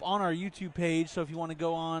put up on our YouTube page, so if you want to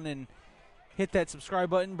go on and hit that subscribe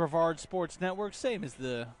button, Brevard Sports Network, same as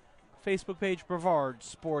the Facebook page, Brevard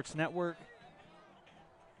Sports Network.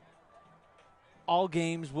 All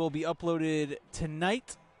games will be uploaded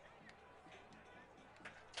tonight.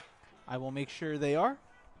 I will make sure they are.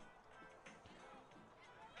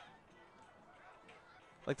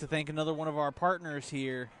 I'd like to thank another one of our partners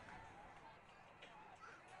here,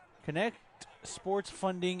 Connect Sports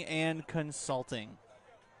Funding and Consulting.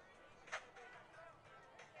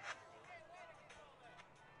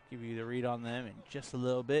 Give you the read on them in just a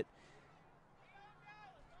little bit.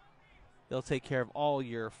 They'll take care of all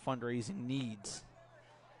your fundraising needs.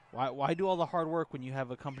 Why do all the hard work when you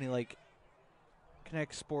have a company like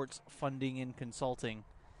Connect Sports Funding and Consulting?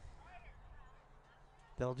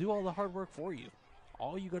 They'll do all the hard work for you.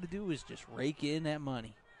 All you got to do is just rake in that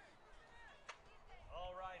money.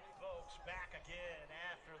 All right, folks, back again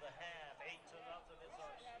after the half. 8-0 is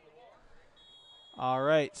our score. All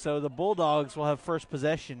right, so the Bulldogs will have first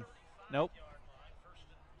possession. Nope.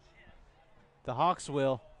 The Hawks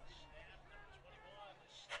will.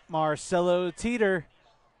 Marcelo Teeter.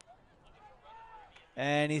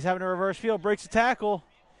 And he's having a reverse field, breaks a tackle.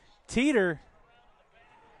 Teeter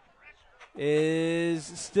is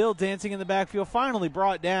still dancing in the backfield, finally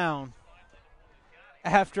brought down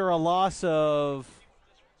after a loss of,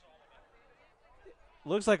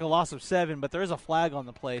 looks like a loss of 7, but there is a flag on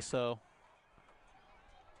the play, so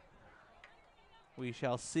we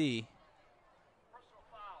shall see.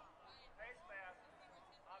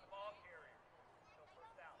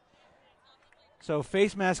 So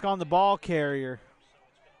face mask on the ball carrier.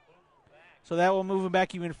 So that will move him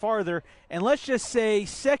back even farther. And let's just say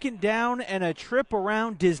second down and a trip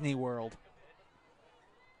around Disney World.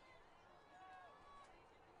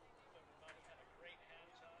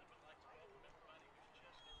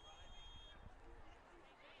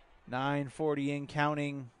 .9:40 in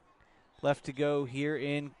counting left to go here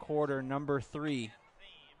in quarter number 3.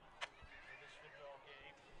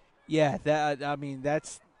 Yeah,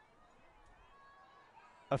 that's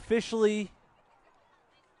officially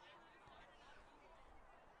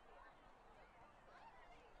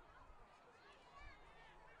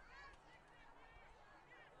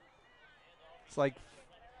it's like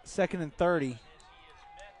 2nd and 30.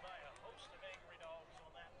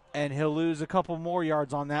 And he'll lose a couple more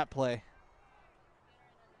yards on that play.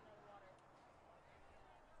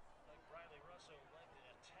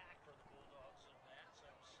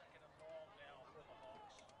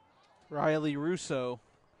 Riley Russo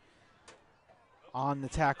on the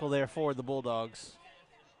tackle there for the Bulldogs.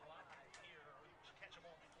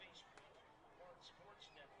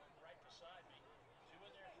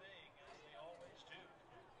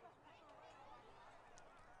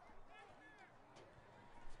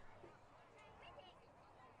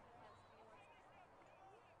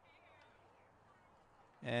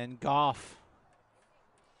 And Goff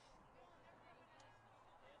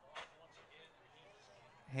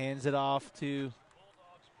hands it off to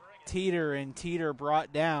Teeter, and Teeter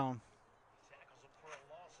brought down.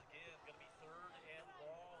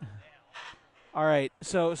 All right,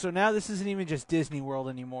 so now this isn't even just Disney World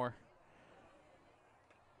anymore.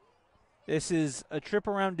 This is a trip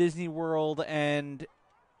around Disney World and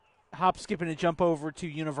hop, skip, and a jump over to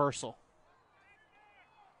Universal.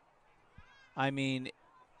 I mean,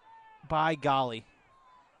 by golly.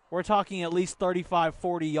 We're talking at least 35,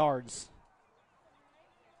 40 yards.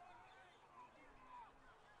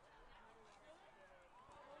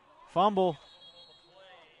 Fumble.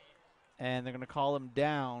 And they're going to call him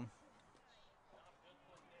down.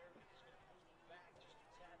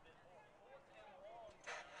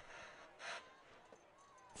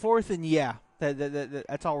 Fourth and yeah.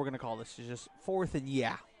 That's all we're going to call this. It's just fourth and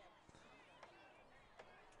yeah.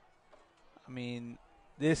 I mean,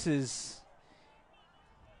 this is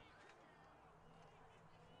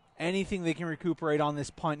anything they can recuperate on this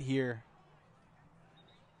punt here.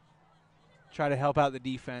 Try to help out the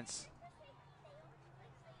defense.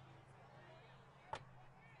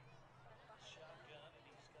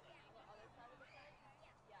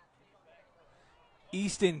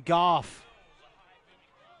 Easton Goff.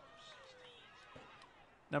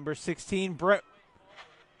 Number 16,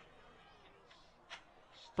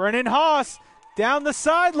 Brennan Haas down the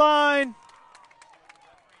sideline.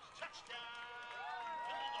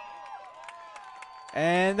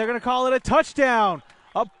 And they're going to call it a touchdown.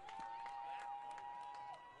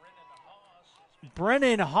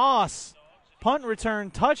 Brennan Haas Punt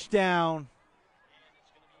return touchdown.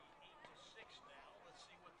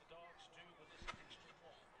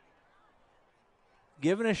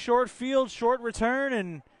 Given a short field, short return,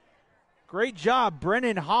 and great job,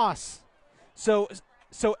 Brennan Haas. So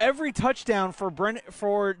every touchdown for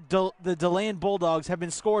the Deland Bulldogs have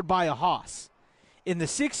been scored by a Haas. In the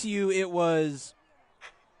 6U, it was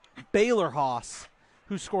Baylor Haas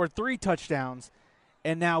who scored 3 touchdowns,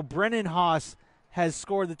 and now Brennan Haas has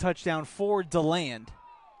scored the touchdown for Deland.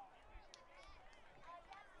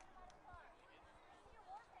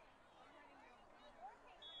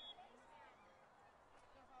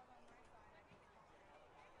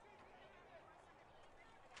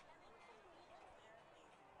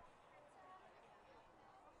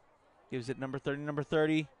 Gives it number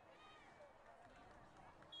 30.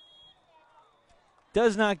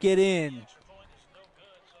 Does not get in.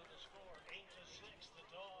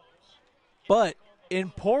 But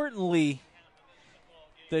importantly,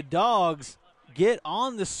 the Dogs get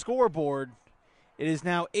on the scoreboard. It is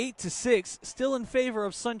now 8-6, still in favor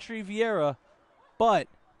of Suntree Viera, but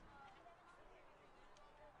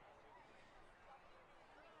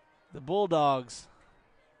the Bulldogs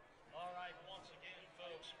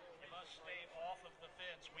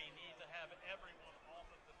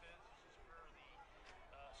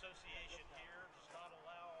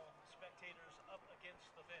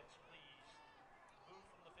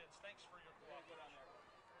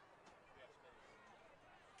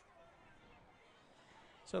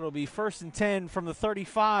So it'll be 1st and 10 from the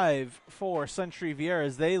 35 for Suntree Viera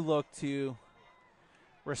as they look to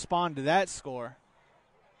respond to that score.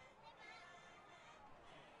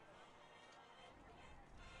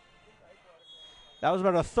 That was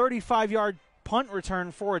about a 35-yard punt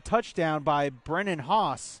return for a touchdown by Brennan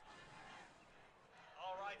Haas.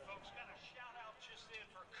 All right, folks, got a shout out just in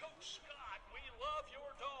for Coach Scott. We love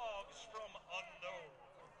your dogs from Unknown.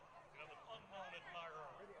 We have an unknown admirer.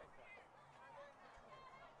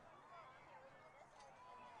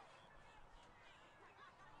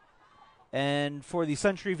 And for the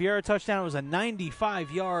Suntree Viera touchdown, it was a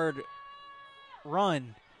 95-yard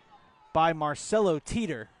run by Marcelo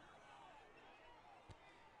Teeter.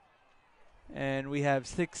 And we have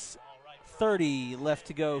 6:30 left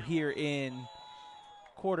to go here in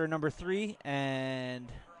quarter number 3. And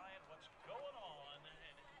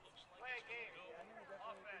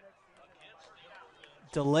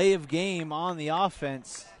delay of game on the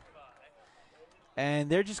offense. And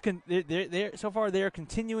they're just so far they're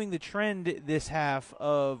continuing the trend this half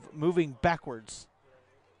of moving backwards.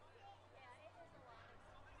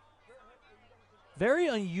 Very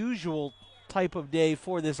unusual type of day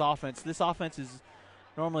for this offense. This offense is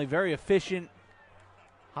normally very efficient,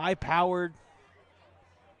 high-powered.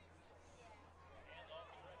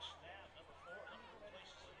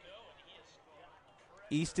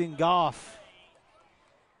 Easton Goff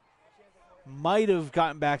might have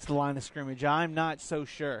gotten back to the line of scrimmage. I'm not so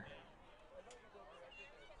sure.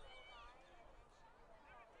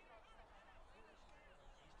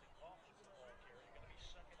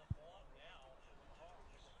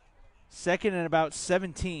 Second and about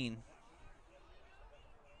 17.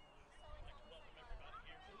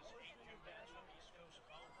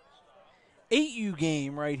 8U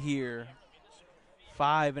game right here.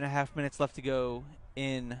 5.5 minutes left to go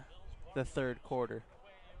in the third quarter.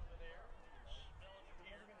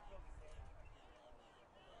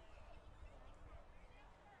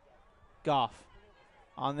 Goff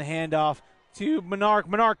on the handoff to Menard.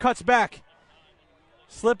 Menard cuts back.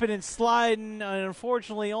 Slipping and sliding, and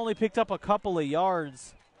unfortunately only picked up a couple of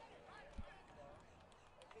yards.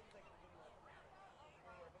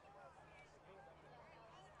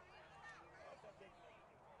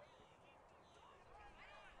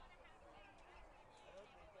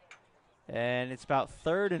 And it's about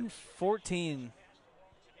 3rd and 14.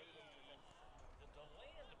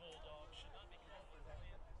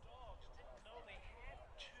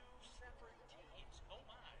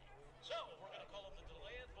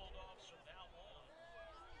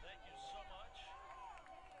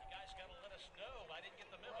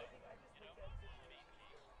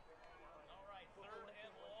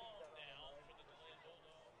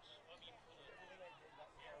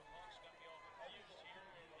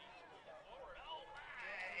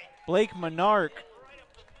 Blake Monarch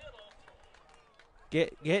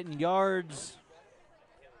getting yards.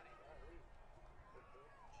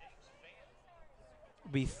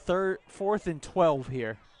 Be 4th and 12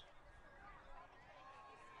 here.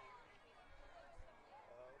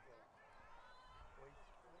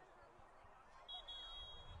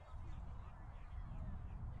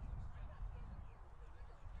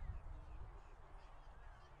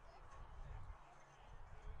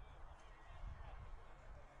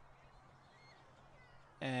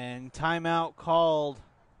 And timeout called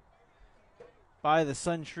by the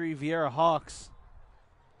Suntree Viera Hawks.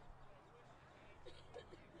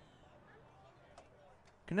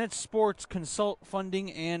 Connect Sports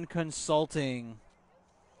Funding and Consulting.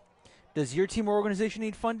 Does your team or organization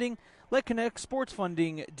need funding? Let Connect Sports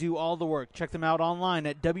Funding do all the work. Check them out online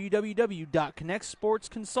at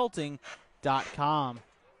www.connectsportsconsulting.com.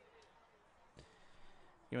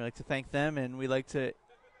 We'd like to thank them, and we'd like to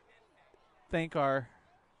thank our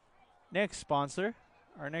next sponsor,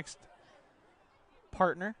 our next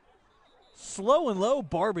partner, Slow and Low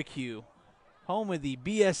Barbecue, home of the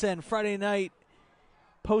BSN Friday night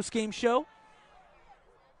post-game show.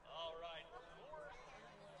 All right.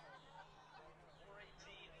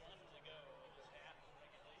 4:18 left to go. This half of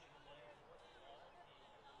regulation play.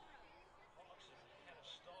 Hawks have had a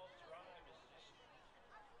stalled drive as this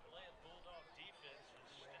Deland Bulldog defense has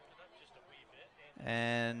stepped it up just a wee bit.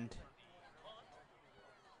 And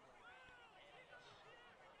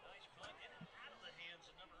Nice punt in and out of the hands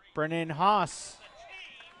of number 8. Brennan Haas.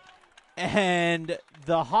 And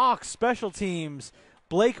the Hawks special teams,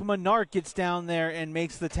 Blake Menard gets down there and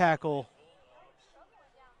makes the tackle.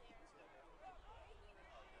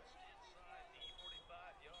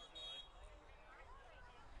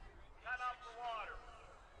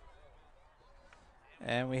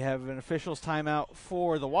 And we have an officials timeout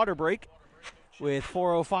for the water break with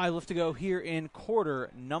 4:05 left to go here in quarter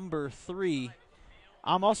number 3.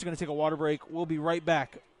 I'm also going to take a water break. We'll be right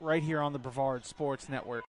back right here on the Brevard Sports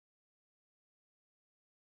Network.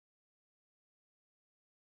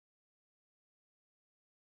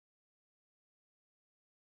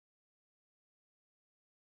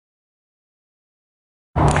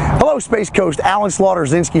 Hello, Space Coast. Alan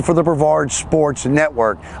Slaughter-Zinski for the Brevard Sports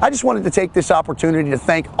Network. I just wanted to take this opportunity to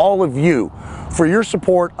thank all of you for your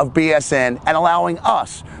support of BSN and allowing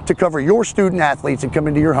us to cover your student athletes and come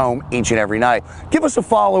into your home each and every night. Give us a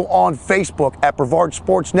follow on Facebook at Brevard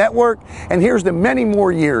Sports Network, and here's to many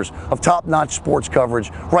more years of top-notch sports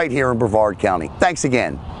coverage right here in Brevard County. Thanks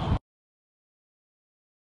again.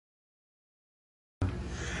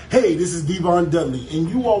 Hey, this is Devon Dudley, and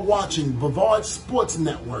you are watching Brevard Sports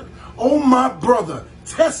Network. Oh, my brother,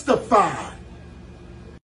 testify.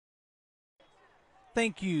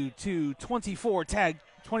 Thank you to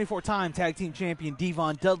 24-time tag team champion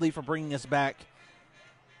Devon Dudley for bringing us back.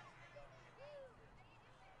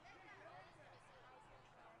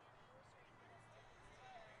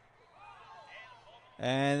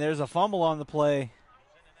 And there's a fumble on the play.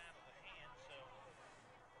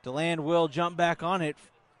 Deland will jump back on it.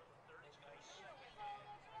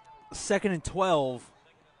 2nd and 12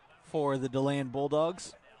 for the Deland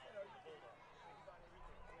Bulldogs.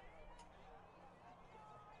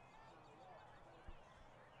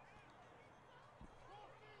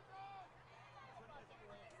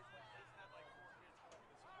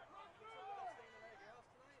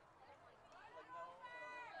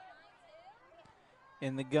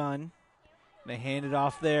 In the gun. They hand it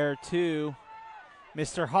off there to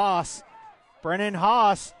Mr. Haas. Brennan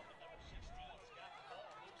Haas.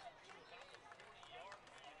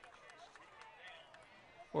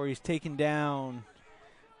 Or he's taken down.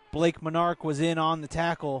 Blake Menard was in on the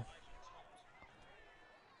tackle,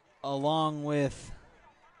 along with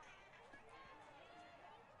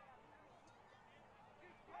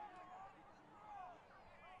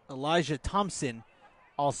Elijah Thompson,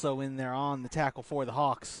 also in there on the tackle for the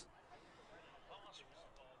Hawks.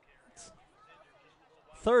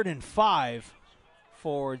 3rd and 5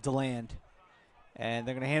 for Deland. And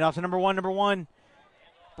they're going to hand off to number one.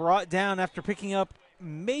 Brought down after picking up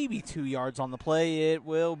maybe 2 yards on the play. It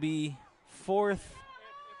will be fourth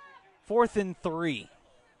and 3.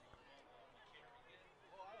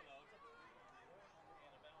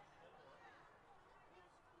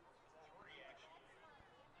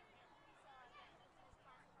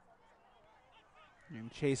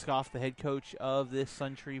 And Chase Goff, the head coach of this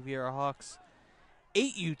Suntree Viera Hawks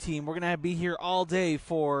 8U team. We're going to be here all day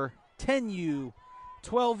for 10U,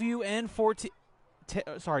 12U, and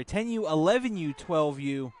 10U, 11U,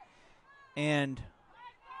 12U, and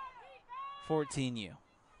 14U.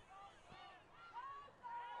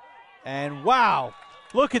 And wow,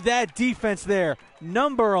 look at that defense there.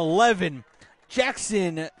 Number 11,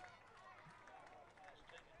 Jackson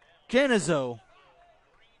Janizo.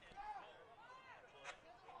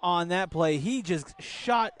 On that play, he just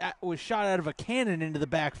was shot out of a cannon into the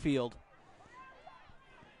backfield.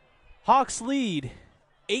 Hawks lead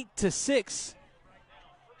 8-6.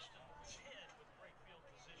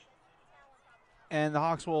 And the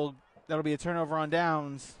Hawks that'll be a turnover on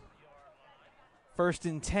downs. 1st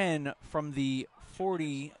and 10 from the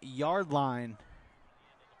 40-yard line.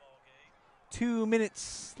 2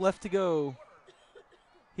 minutes left to go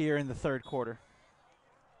here in the third quarter.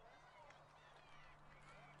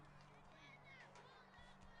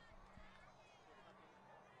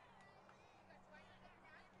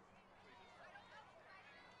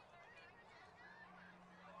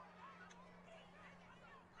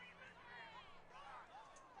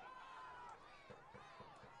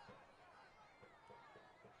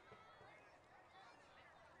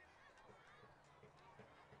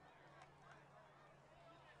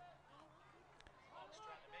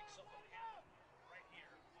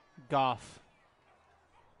 Goff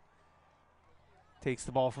takes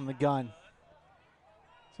the ball from the gun.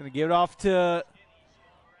 He's going to give it off to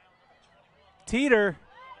Teeter.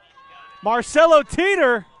 Marcelo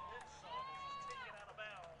Teeter.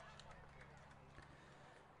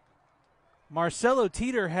 Marcelo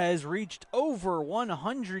Teeter has reached over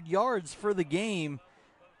 100 yards for the game.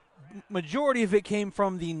 Majority of it came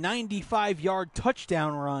from the 95-yard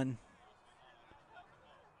touchdown run.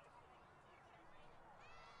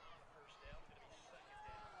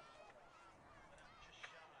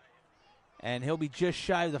 And he'll be just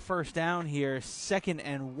shy of the first down here, 2nd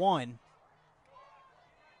and 1.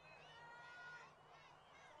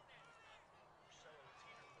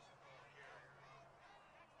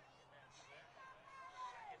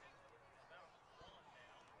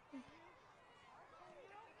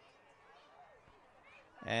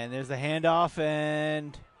 And there's the handoff,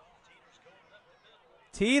 and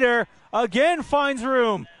Teeter again finds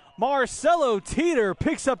room. Marcelo Teeter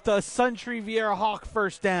picks up the Suntree Viera Hawk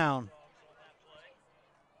first down.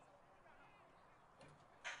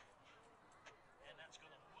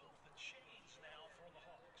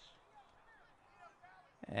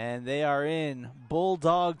 And they are in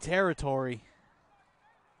Bulldog territory.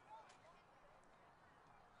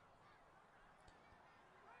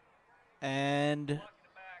 And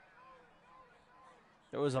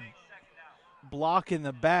there was a block in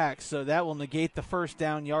the back, so that will negate the first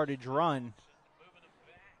down yardage run.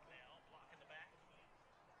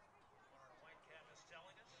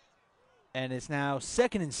 And it's now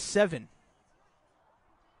 2nd and 7.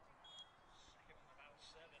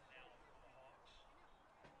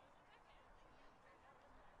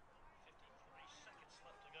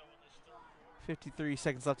 .53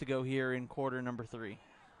 seconds left to go here in quarter number 3.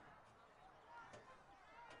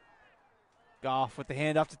 Goff with the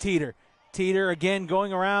handoff to Teeter. Teeter again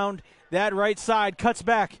going around that right side, cuts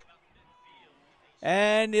back.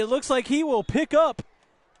 And it looks like he will pick up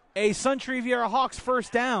a Suntree Viera Hawks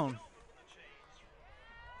first down.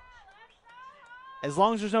 As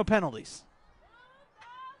long as there's no penalties.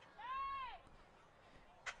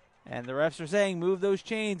 And the refs are saying move those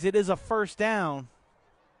chains. It is a first down.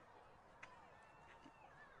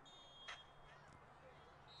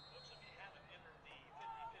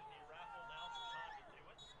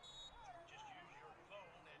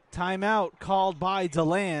 Timeout called by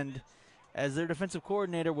Deland, as their defensive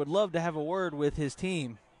coordinator would love to have a word with his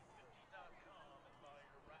team.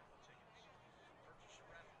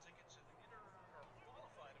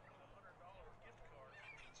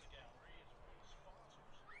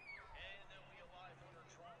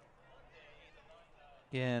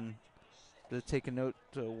 Again, to take a note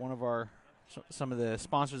to one of some of the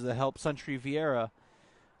sponsors that help Suntree Viera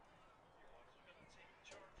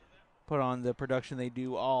put on the production they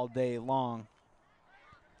do all day long.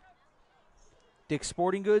 Dick's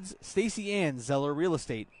Sporting Goods, Stacy Ann, Zeller Real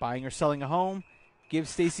Estate. Buying or selling a home? Give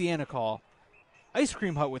Stacy Ann a call. Ice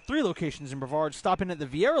Cream Hut with 3 locations in Brevard. Stop in at the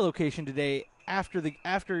Viera location today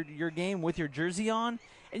after your game with your jersey on,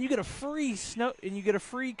 and you get a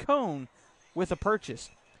free cone with a purchase.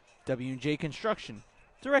 W&J Construction,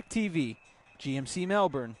 DirecTV, GMC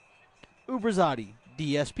Melbourne, Ubrizati,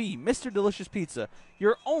 DSP, Mr. Delicious Pizza,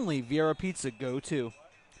 your only Viera pizza go-to.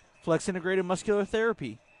 Flex Integrated Muscular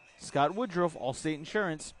Therapy, Scott Woodruff, Allstate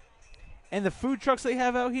Insurance. And the food trucks they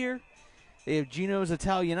have out here, they have Gino's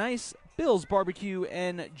Italian Ice, Bill's Barbecue,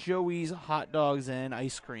 and Joey's Hot Dogs and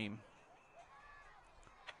Ice Cream.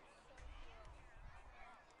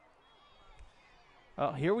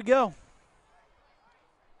 Oh, here we go.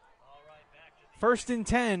 1st and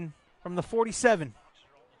 10 from the 47.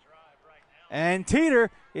 And Teeter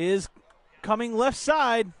is coming left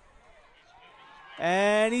side.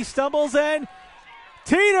 And he stumbles, and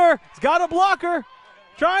Teeter's got a blocker.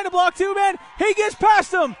 Trying to block 2 men. He gets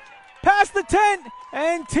past him. Past the 10.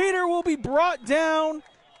 And Teeter will be brought down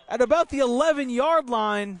at about the 11-yard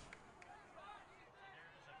line.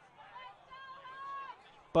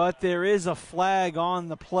 But there is a flag on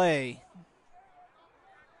the play,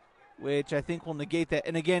 which I think will negate that.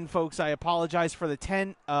 And again, folks, I apologize for the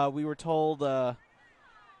 10. We were told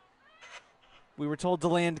We were told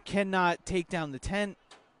Deland cannot take down the tent.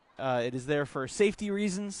 It is there for safety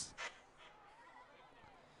reasons.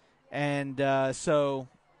 And so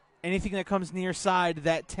anything that comes near side,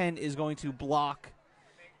 that tent is going to block,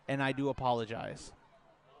 and I do apologize.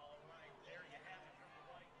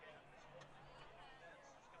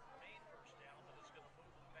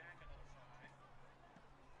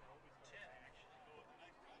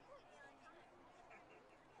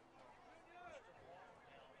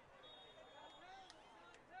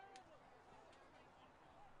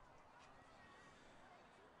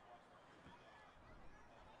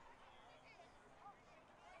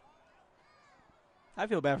 I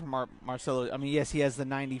feel bad for Marcelo. I mean, yes, he has the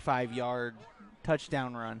 95-yard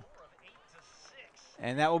touchdown run.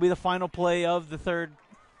 And that will be the final play of the third.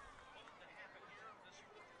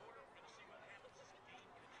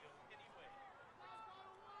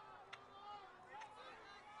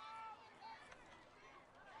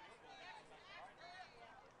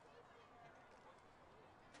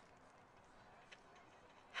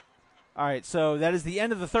 All right, so that is the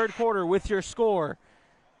end of the third quarter with your score.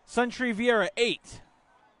 Suntree Viera 8,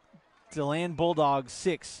 Deland Bulldogs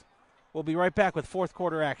 6. We'll be right back with fourth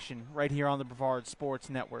quarter action right here on the Brevard Sports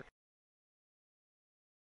Network.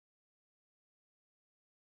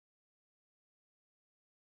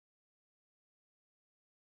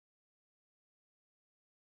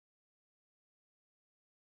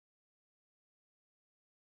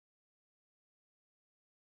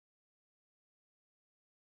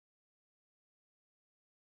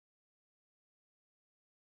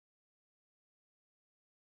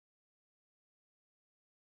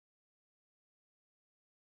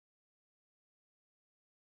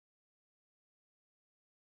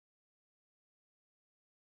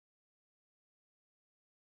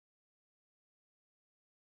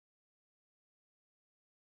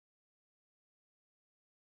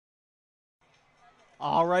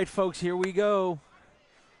 All right, folks, here we go.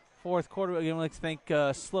 Fourth quarter. Again, I'd like to thank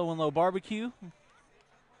Slow and Low Barbecue.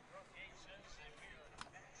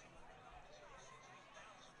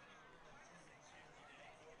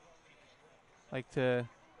 Like to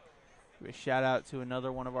give a shout out to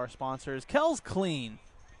another one of our sponsors, Kel's Clean.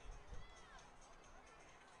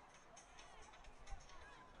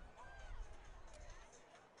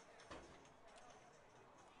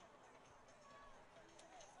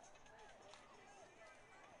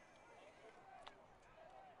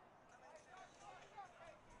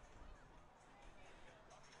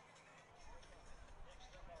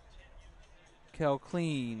 Kel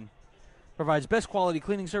Clean provides best quality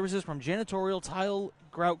cleaning services from janitorial, tile,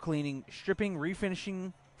 grout cleaning, stripping,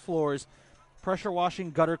 refinishing floors, pressure washing,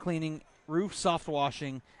 gutter cleaning, roof soft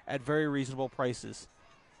washing at very reasonable prices.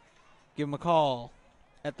 Give them a call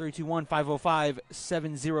at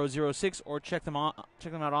 321-505-7006 or check them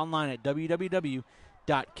out online at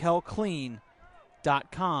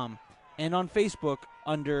www.kelclean.com and on Facebook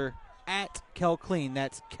under @KelClean.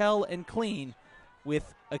 That's Kel and Clean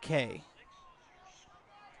with a K.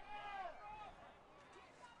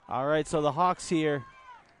 All right, so the Hawks here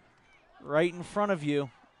right in front of you.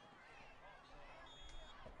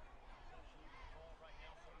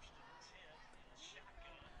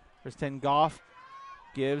 First 10, Goff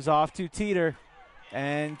gives off to Teeter,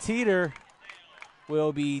 and Teeter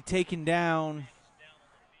will be taken down.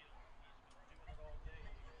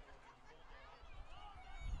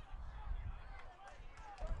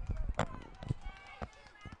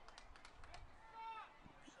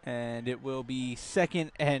 And it will be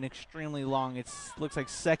second and extremely long. It looks like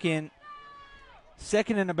second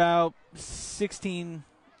and about 16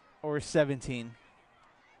 or 17.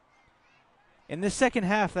 In this second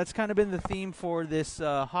half, that's kind of been the theme for this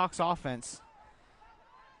Hawks offense.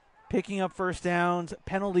 Picking up first downs,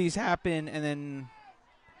 penalties happen, and then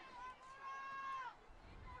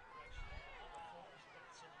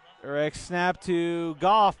direct snap to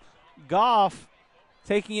Goff. Goff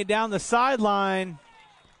taking it down the sideline.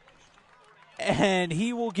 And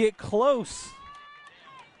he will get close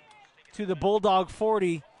to the Bulldog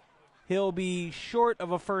 40. He'll be short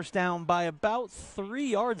of a first down by about 3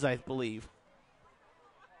 yards, I believe.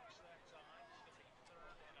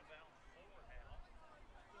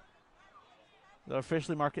 They'll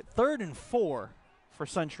officially mark it 3rd and 4 for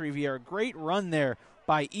Suntree Viera. Great run there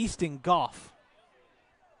by Easton Goff.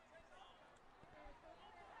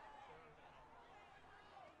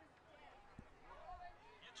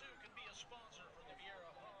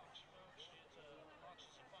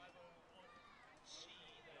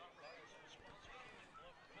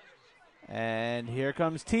 And here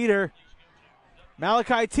comes Teeter.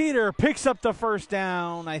 Malachi Teeter picks up the first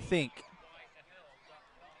down, I think.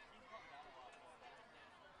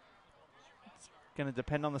 going to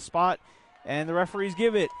depend on the spot. And the referees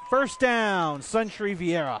give it. First down, Suntree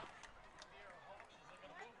Viera.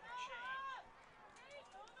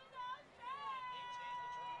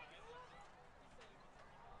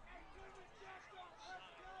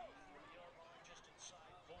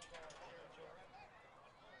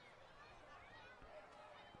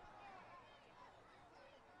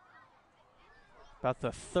 About the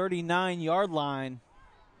 39-yard line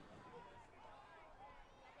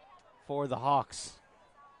for the Hawks.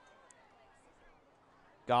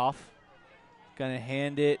 Goff going to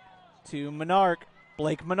hand it to Monarch.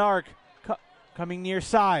 Blake Monarch coming near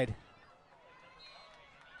side.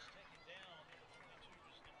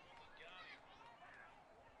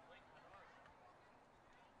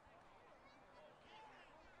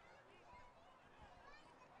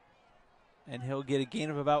 And he'll get a gain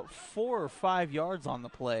of about 4 or 5 yards on the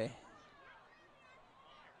play.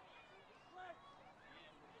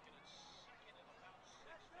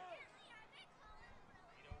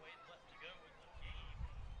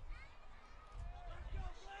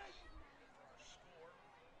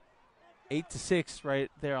 Eight to 6 right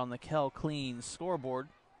there on the Kel Clean scoreboard.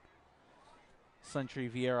 Suntree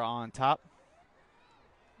Viera on top.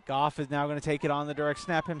 Goff is now going to take it on the direct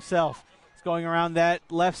snap himself. He's going around that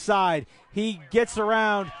left side. He gets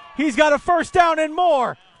around. He's got a first down and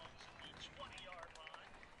more.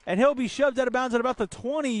 And he'll be shoved out of bounds at about the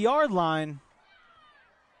 20-yard line.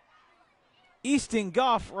 Easton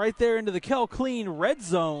Goff right there into the Kel Clean red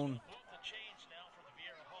zone.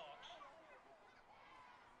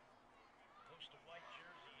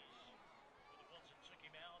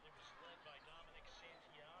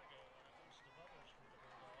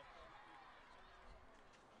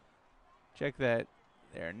 Check that.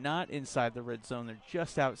 They're not inside the red zone. They're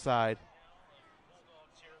just outside.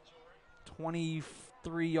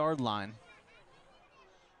 23-yard line.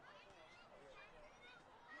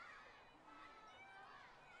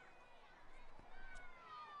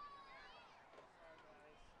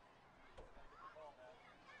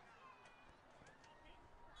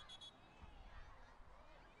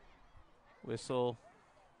 Whistle.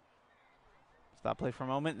 Stop play for a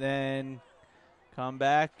moment, then come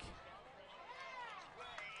back.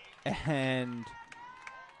 And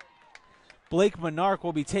Blake Monarch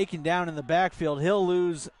will be taken down in the backfield. He'll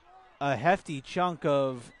lose a hefty chunk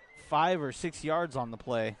of 5 or 6 yards on the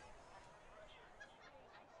play.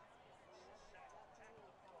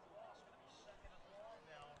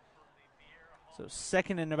 So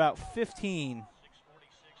second and about 15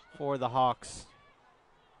 for the Hawks.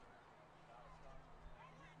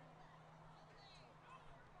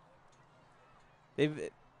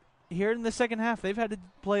 Here in the second half, they've had to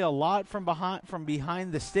play a lot from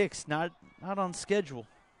behind the sticks, not on schedule.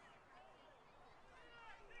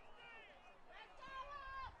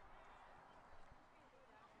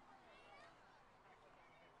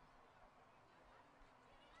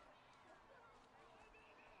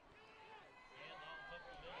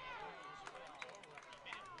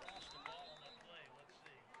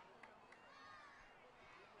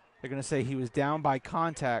 They're going to say he was down by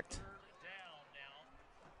contact.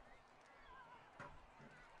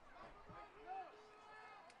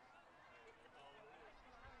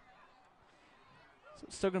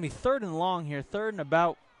 Still going to be third and long here. Third and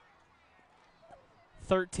about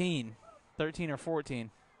 13 or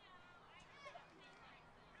 14.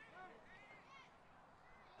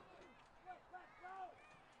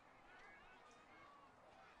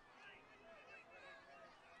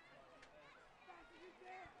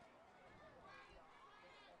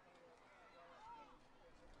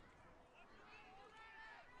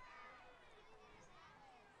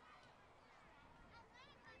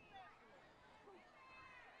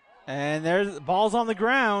 And there's the ball's on the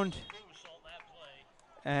ground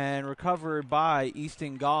and recovered by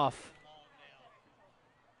Easton Goff.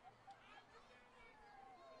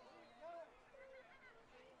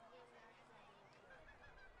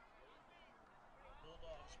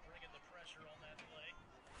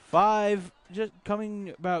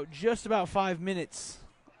 Just about 5 minutes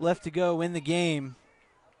left to go in the game.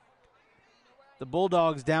 The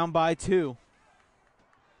Bulldogs down by 2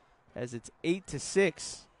 as it's 8 to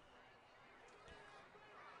 6.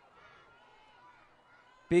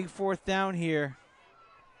 Big fourth down here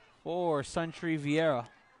for Suntree Viera.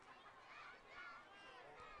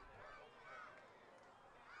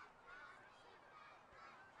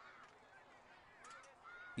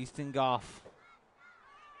 Easton Goff.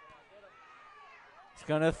 He's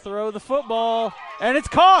going to throw the football, and it's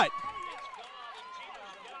caught.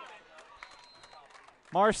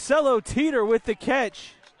 Marcelo Teeter with the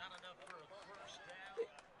catch.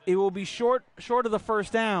 It will be short of the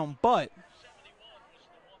first down, but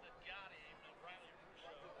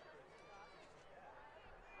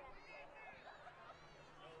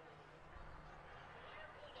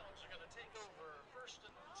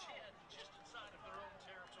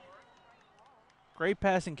Great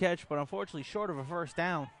pass and catch, but unfortunately short of a first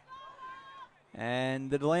down.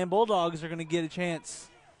 And the Deland Bulldogs are going to get a chance.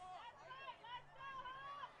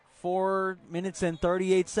 4 minutes and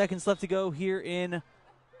 38 seconds left to go here in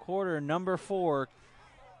quarter number 4.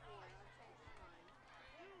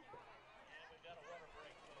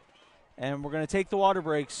 And we're going to take the water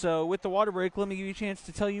break. So with the water break, let me give you a chance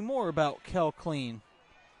to tell you more about Kel Clean.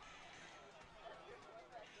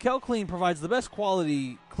 Kel Clean provides the best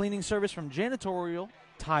quality cleaning service from janitorial,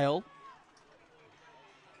 tile,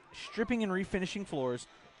 stripping and refinishing floors,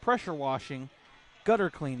 pressure washing, gutter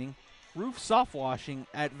cleaning, roof soft washing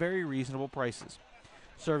at very reasonable prices.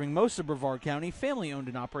 Serving most of Brevard County, family-owned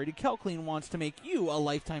and operated, Kel Clean wants to make you a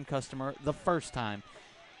lifetime customer the first time.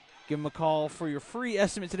 Give them a call for your free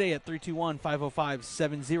estimate today at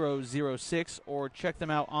 321-505-7006 or check them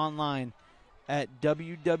out online at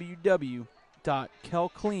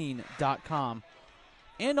www.kelclean.com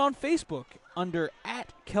and on Facebook under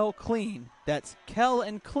 @KelClean. That's Kel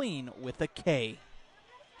and Clean with a K.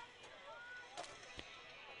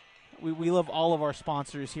 We love all of our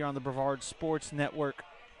sponsors here on the Brevard Sports Network.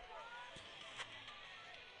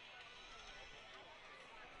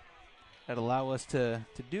 That allow us to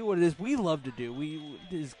do what it is we love to do. We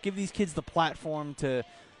is give these kids the platform to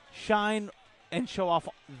shine and show off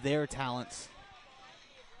their talents.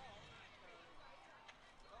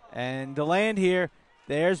 And Deland here.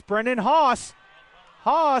 There's Brendan Haas.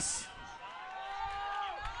 Haas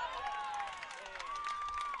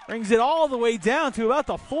brings it all the way down to about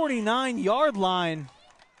the 49-yard line.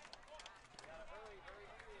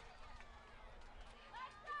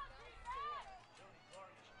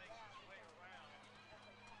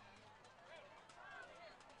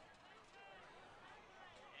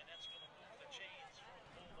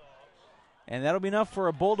 And that'll be enough for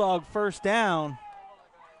a Bulldog first down.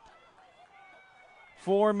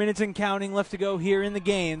 4 minutes and counting left to go here in the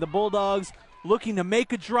game. The Bulldogs looking to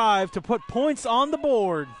make a drive to put points on the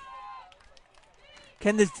board.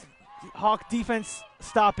 Can this Hawk defense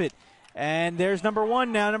stop it? And there's number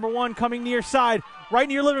 1 now. Number 1 coming near side, right in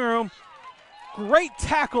your living room. Great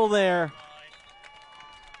tackle there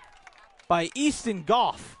by Easton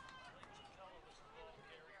Goff.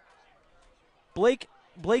 Blake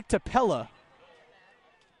Tapella.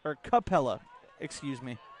 Or Capella, excuse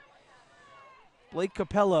me. Blake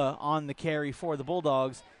Capella on the carry for the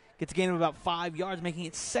Bulldogs. Gets a gain of about 5 yards, making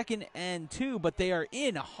it 2nd and 2, but they are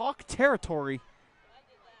in Hawk territory.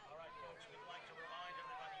 All right, folks, we'd like to remind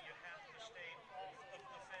everybody you have to stay off of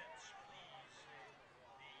the fence, please.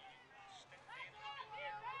 The stick management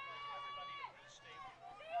here would like everybody to please stay off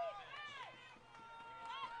of the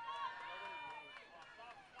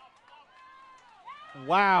fence.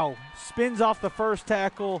 Wow, spins off the first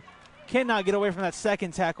tackle. Cannot get away from that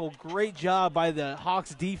second tackle. Great job by the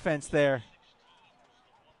Hawks defense there.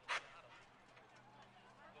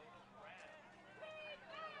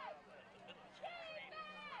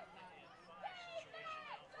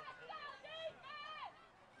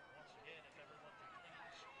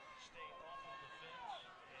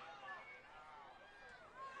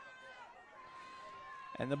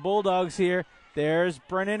 And the Bulldogs here, there's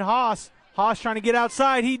Brennan Haas. Haas trying to get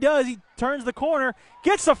outside. He does. He turns the corner,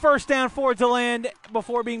 gets the first down for Deland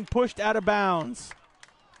before being pushed out of bounds.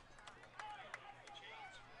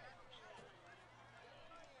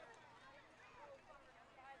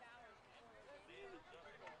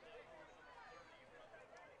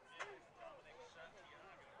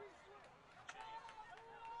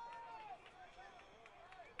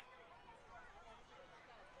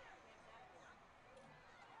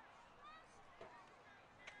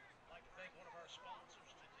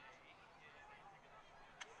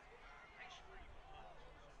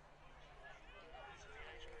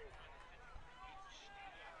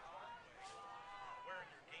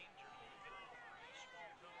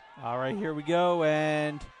 All right, here we go,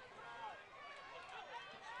 and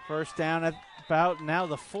first down at about now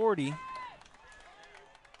the 40.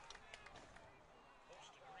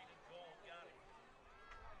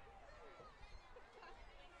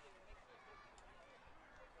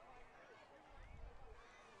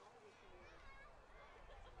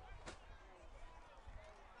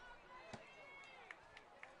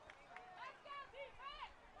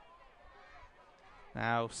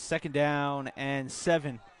 Now 2nd down and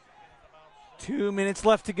 7. 2 minutes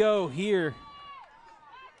left to go here.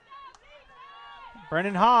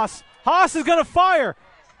 Brennan Haas. Haas is going to fire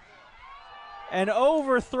and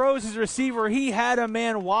overthrows his receiver. He had a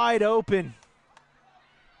man wide open.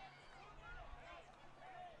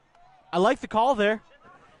 I like the call there.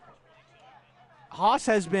 Haas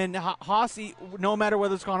has been, no matter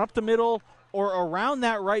whether it's gone up the middle, or around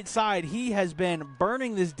that right side, he has been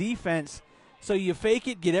burning this defense. So you fake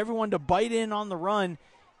it, get everyone to bite in on the run.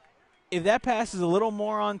 If that pass is a little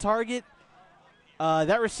more on target,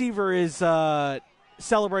 that receiver is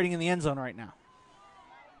celebrating in the end zone right now.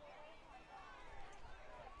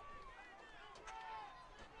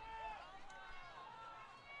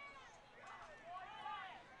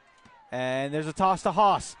 And there's a toss to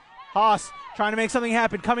Haas. Haas trying to make something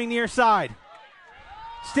happen, coming near side.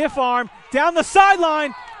 Stiff arm, down the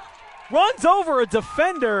sideline, runs over a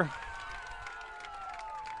defender.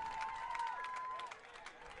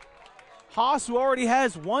 Haas, who already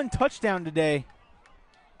has 1 touchdown today,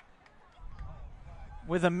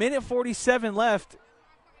 with 1:47 left,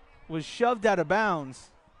 was shoved out of bounds.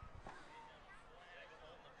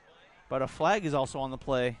 But a flag is also on the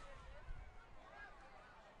play.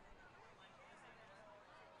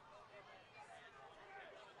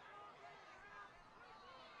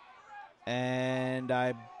 And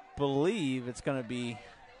I believe it's going to be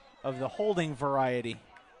of the holding variety.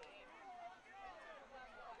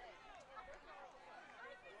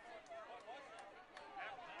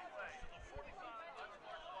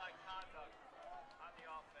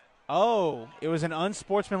 Oh, it was an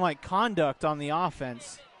unsportsmanlike conduct on the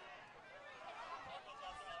offense.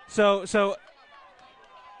 So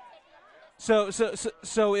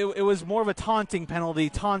it was more of a taunting penalty,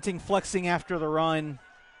 taunting, flexing after the run.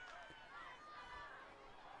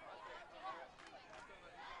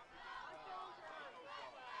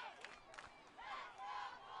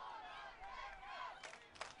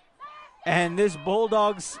 And this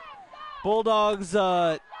Bulldogs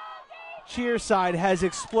cheer side has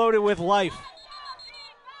exploded with life.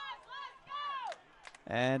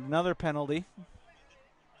 And another penalty.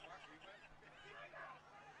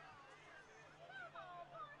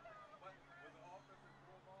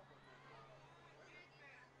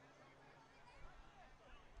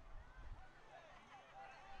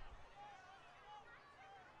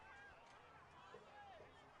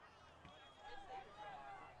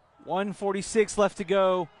 .146 left to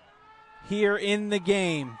go here in the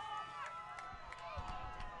game.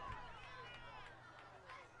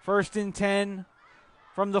 1st and 10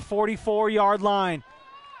 from the 44-yard line.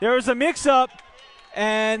 There's a mix-up,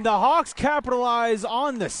 and the Hawks capitalize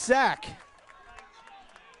on the sack.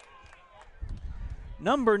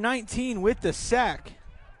 Number 19 with the sack.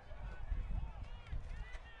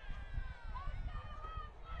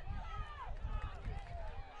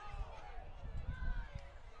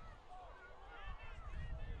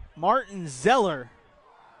 Martin Zeller.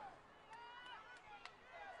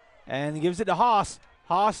 And he gives it to Haas.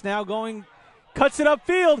 Haas now going, cuts it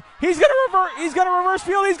upfield. He's gonna reverse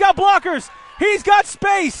field. He's got blockers. He's got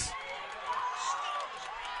space.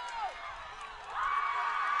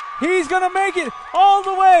 He's gonna make it all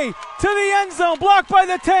the way to the end zone. Blocked by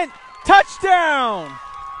the tent. Touchdown.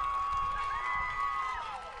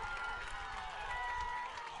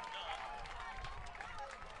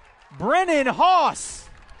 Brennan Haas.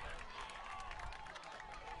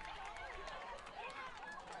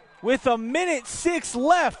 With 1:06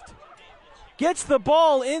 left, gets the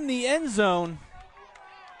ball in the end zone.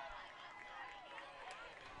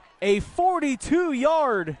 A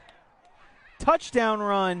 42-yard touchdown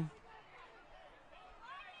run.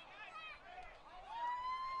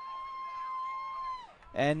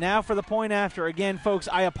 And now for the point after. Again, folks,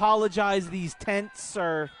 I apologize. These tents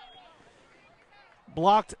are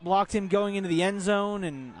blocked him going into the end zone,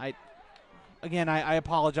 and I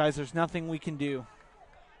apologize. There's nothing we can do.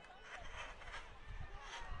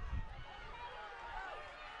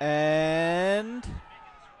 And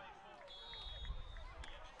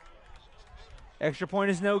extra point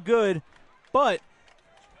is no good, but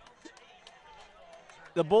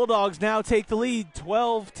the Bulldogs now take the lead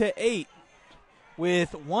 12-8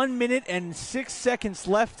 with 1 minute and 6 seconds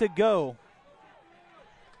left to go.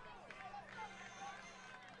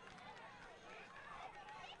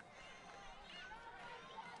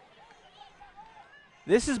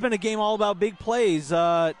 This has been a game all about big plays.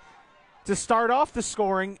 To start off the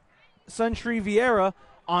scoring, Suntree Viera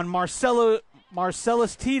on Marcellus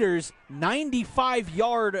Teeter's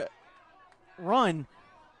 95-yard run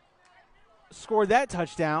scored that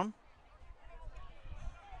touchdown.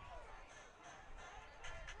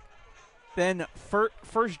 Then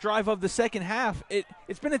first drive of the second half,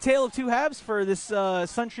 it's been a tale of two halves for this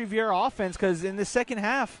Suntree Viera offense, because in the second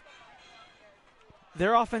half,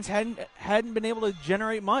 their offense hadn't been able to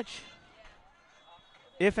generate much,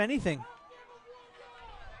 if anything.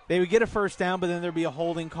 They would get a first down, but then there'd be a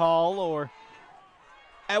holding call, or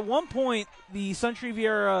at one point the Suntree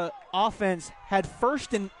Viera offense had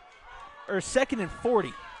 2nd and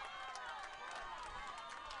 40.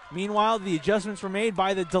 Meanwhile, the adjustments were made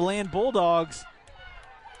by the Deland Bulldogs,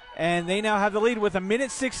 and they now have the lead with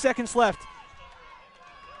 1:06 left.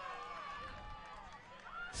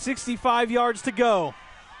 65 yards to go.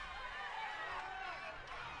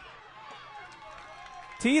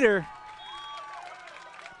 Teeter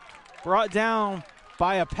brought down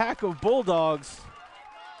by a pack of Bulldogs.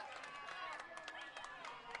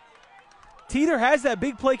 Teeter has that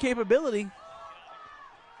big play capability.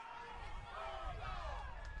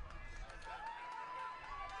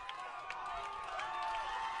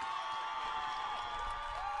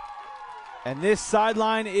 And this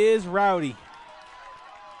sideline is rowdy.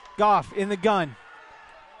 Goff in the gun.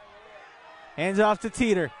 Hands off to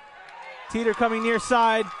Teeter. Teeter coming near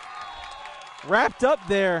side. Wrapped up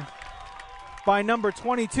there by number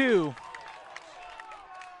 22.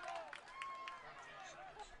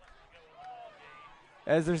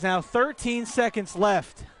 As there's now 13 seconds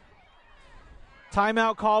left.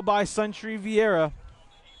 Timeout called by Suntree Viera.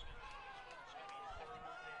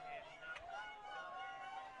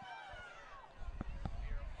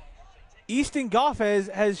 Easton Goff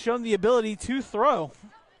has shown the ability to throw.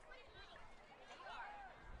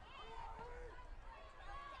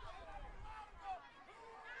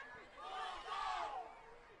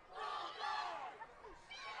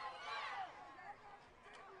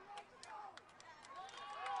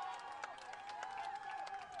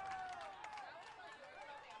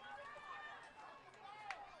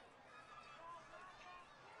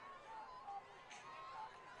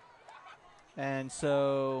 And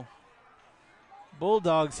so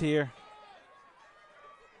Bulldogs here.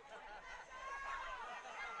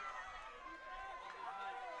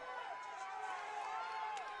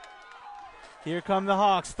 Here come the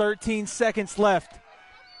Hawks, 13 seconds left.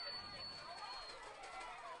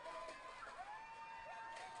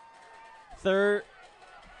 Third.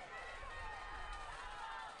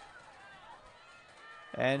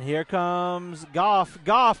 And here comes Goff.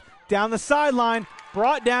 Goff down the sideline,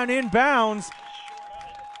 brought down inbounds.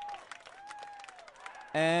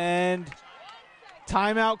 And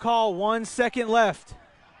timeout call, 1 second left.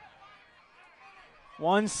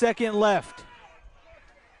 1 second left.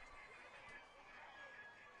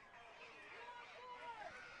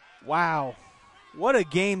 Wow, what a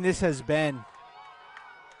game this has been.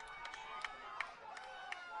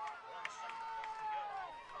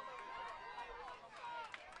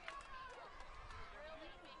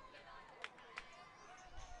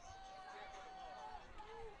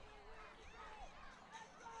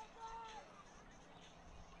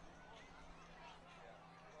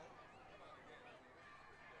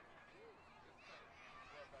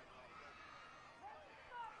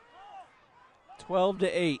 Twelve to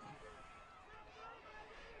 8.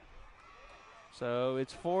 So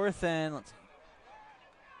it's fourth and let's see.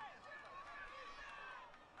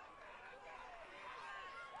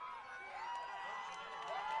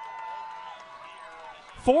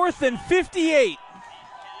 Fourth and 58.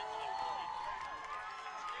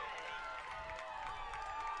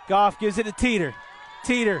 Goff gives it to Teeter.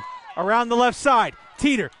 Teeter around the left side.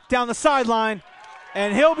 Teeter down the sideline.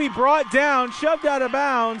 And he'll be brought down, shoved out of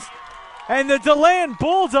bounds. And the Deland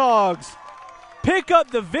Bulldogs pick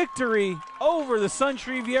up the victory over the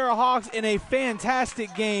Suntree Viera Hawks in a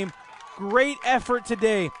fantastic game. Great effort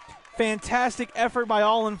today. Fantastic effort by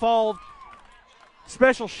all involved.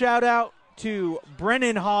 Special shout out to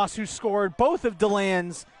Brennan Haas, who scored both of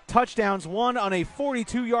Deland's touchdowns, one on a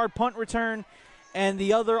 42-yard punt return and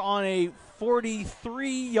the other on a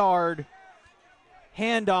 43-yard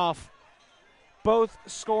handoff, both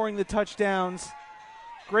scoring the touchdowns.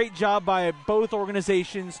 Great job by both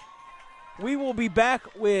organizations. We will be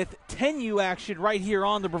back with 10U action right here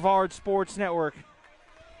on the Brevard Sports Network.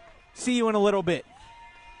 See you in a little bit.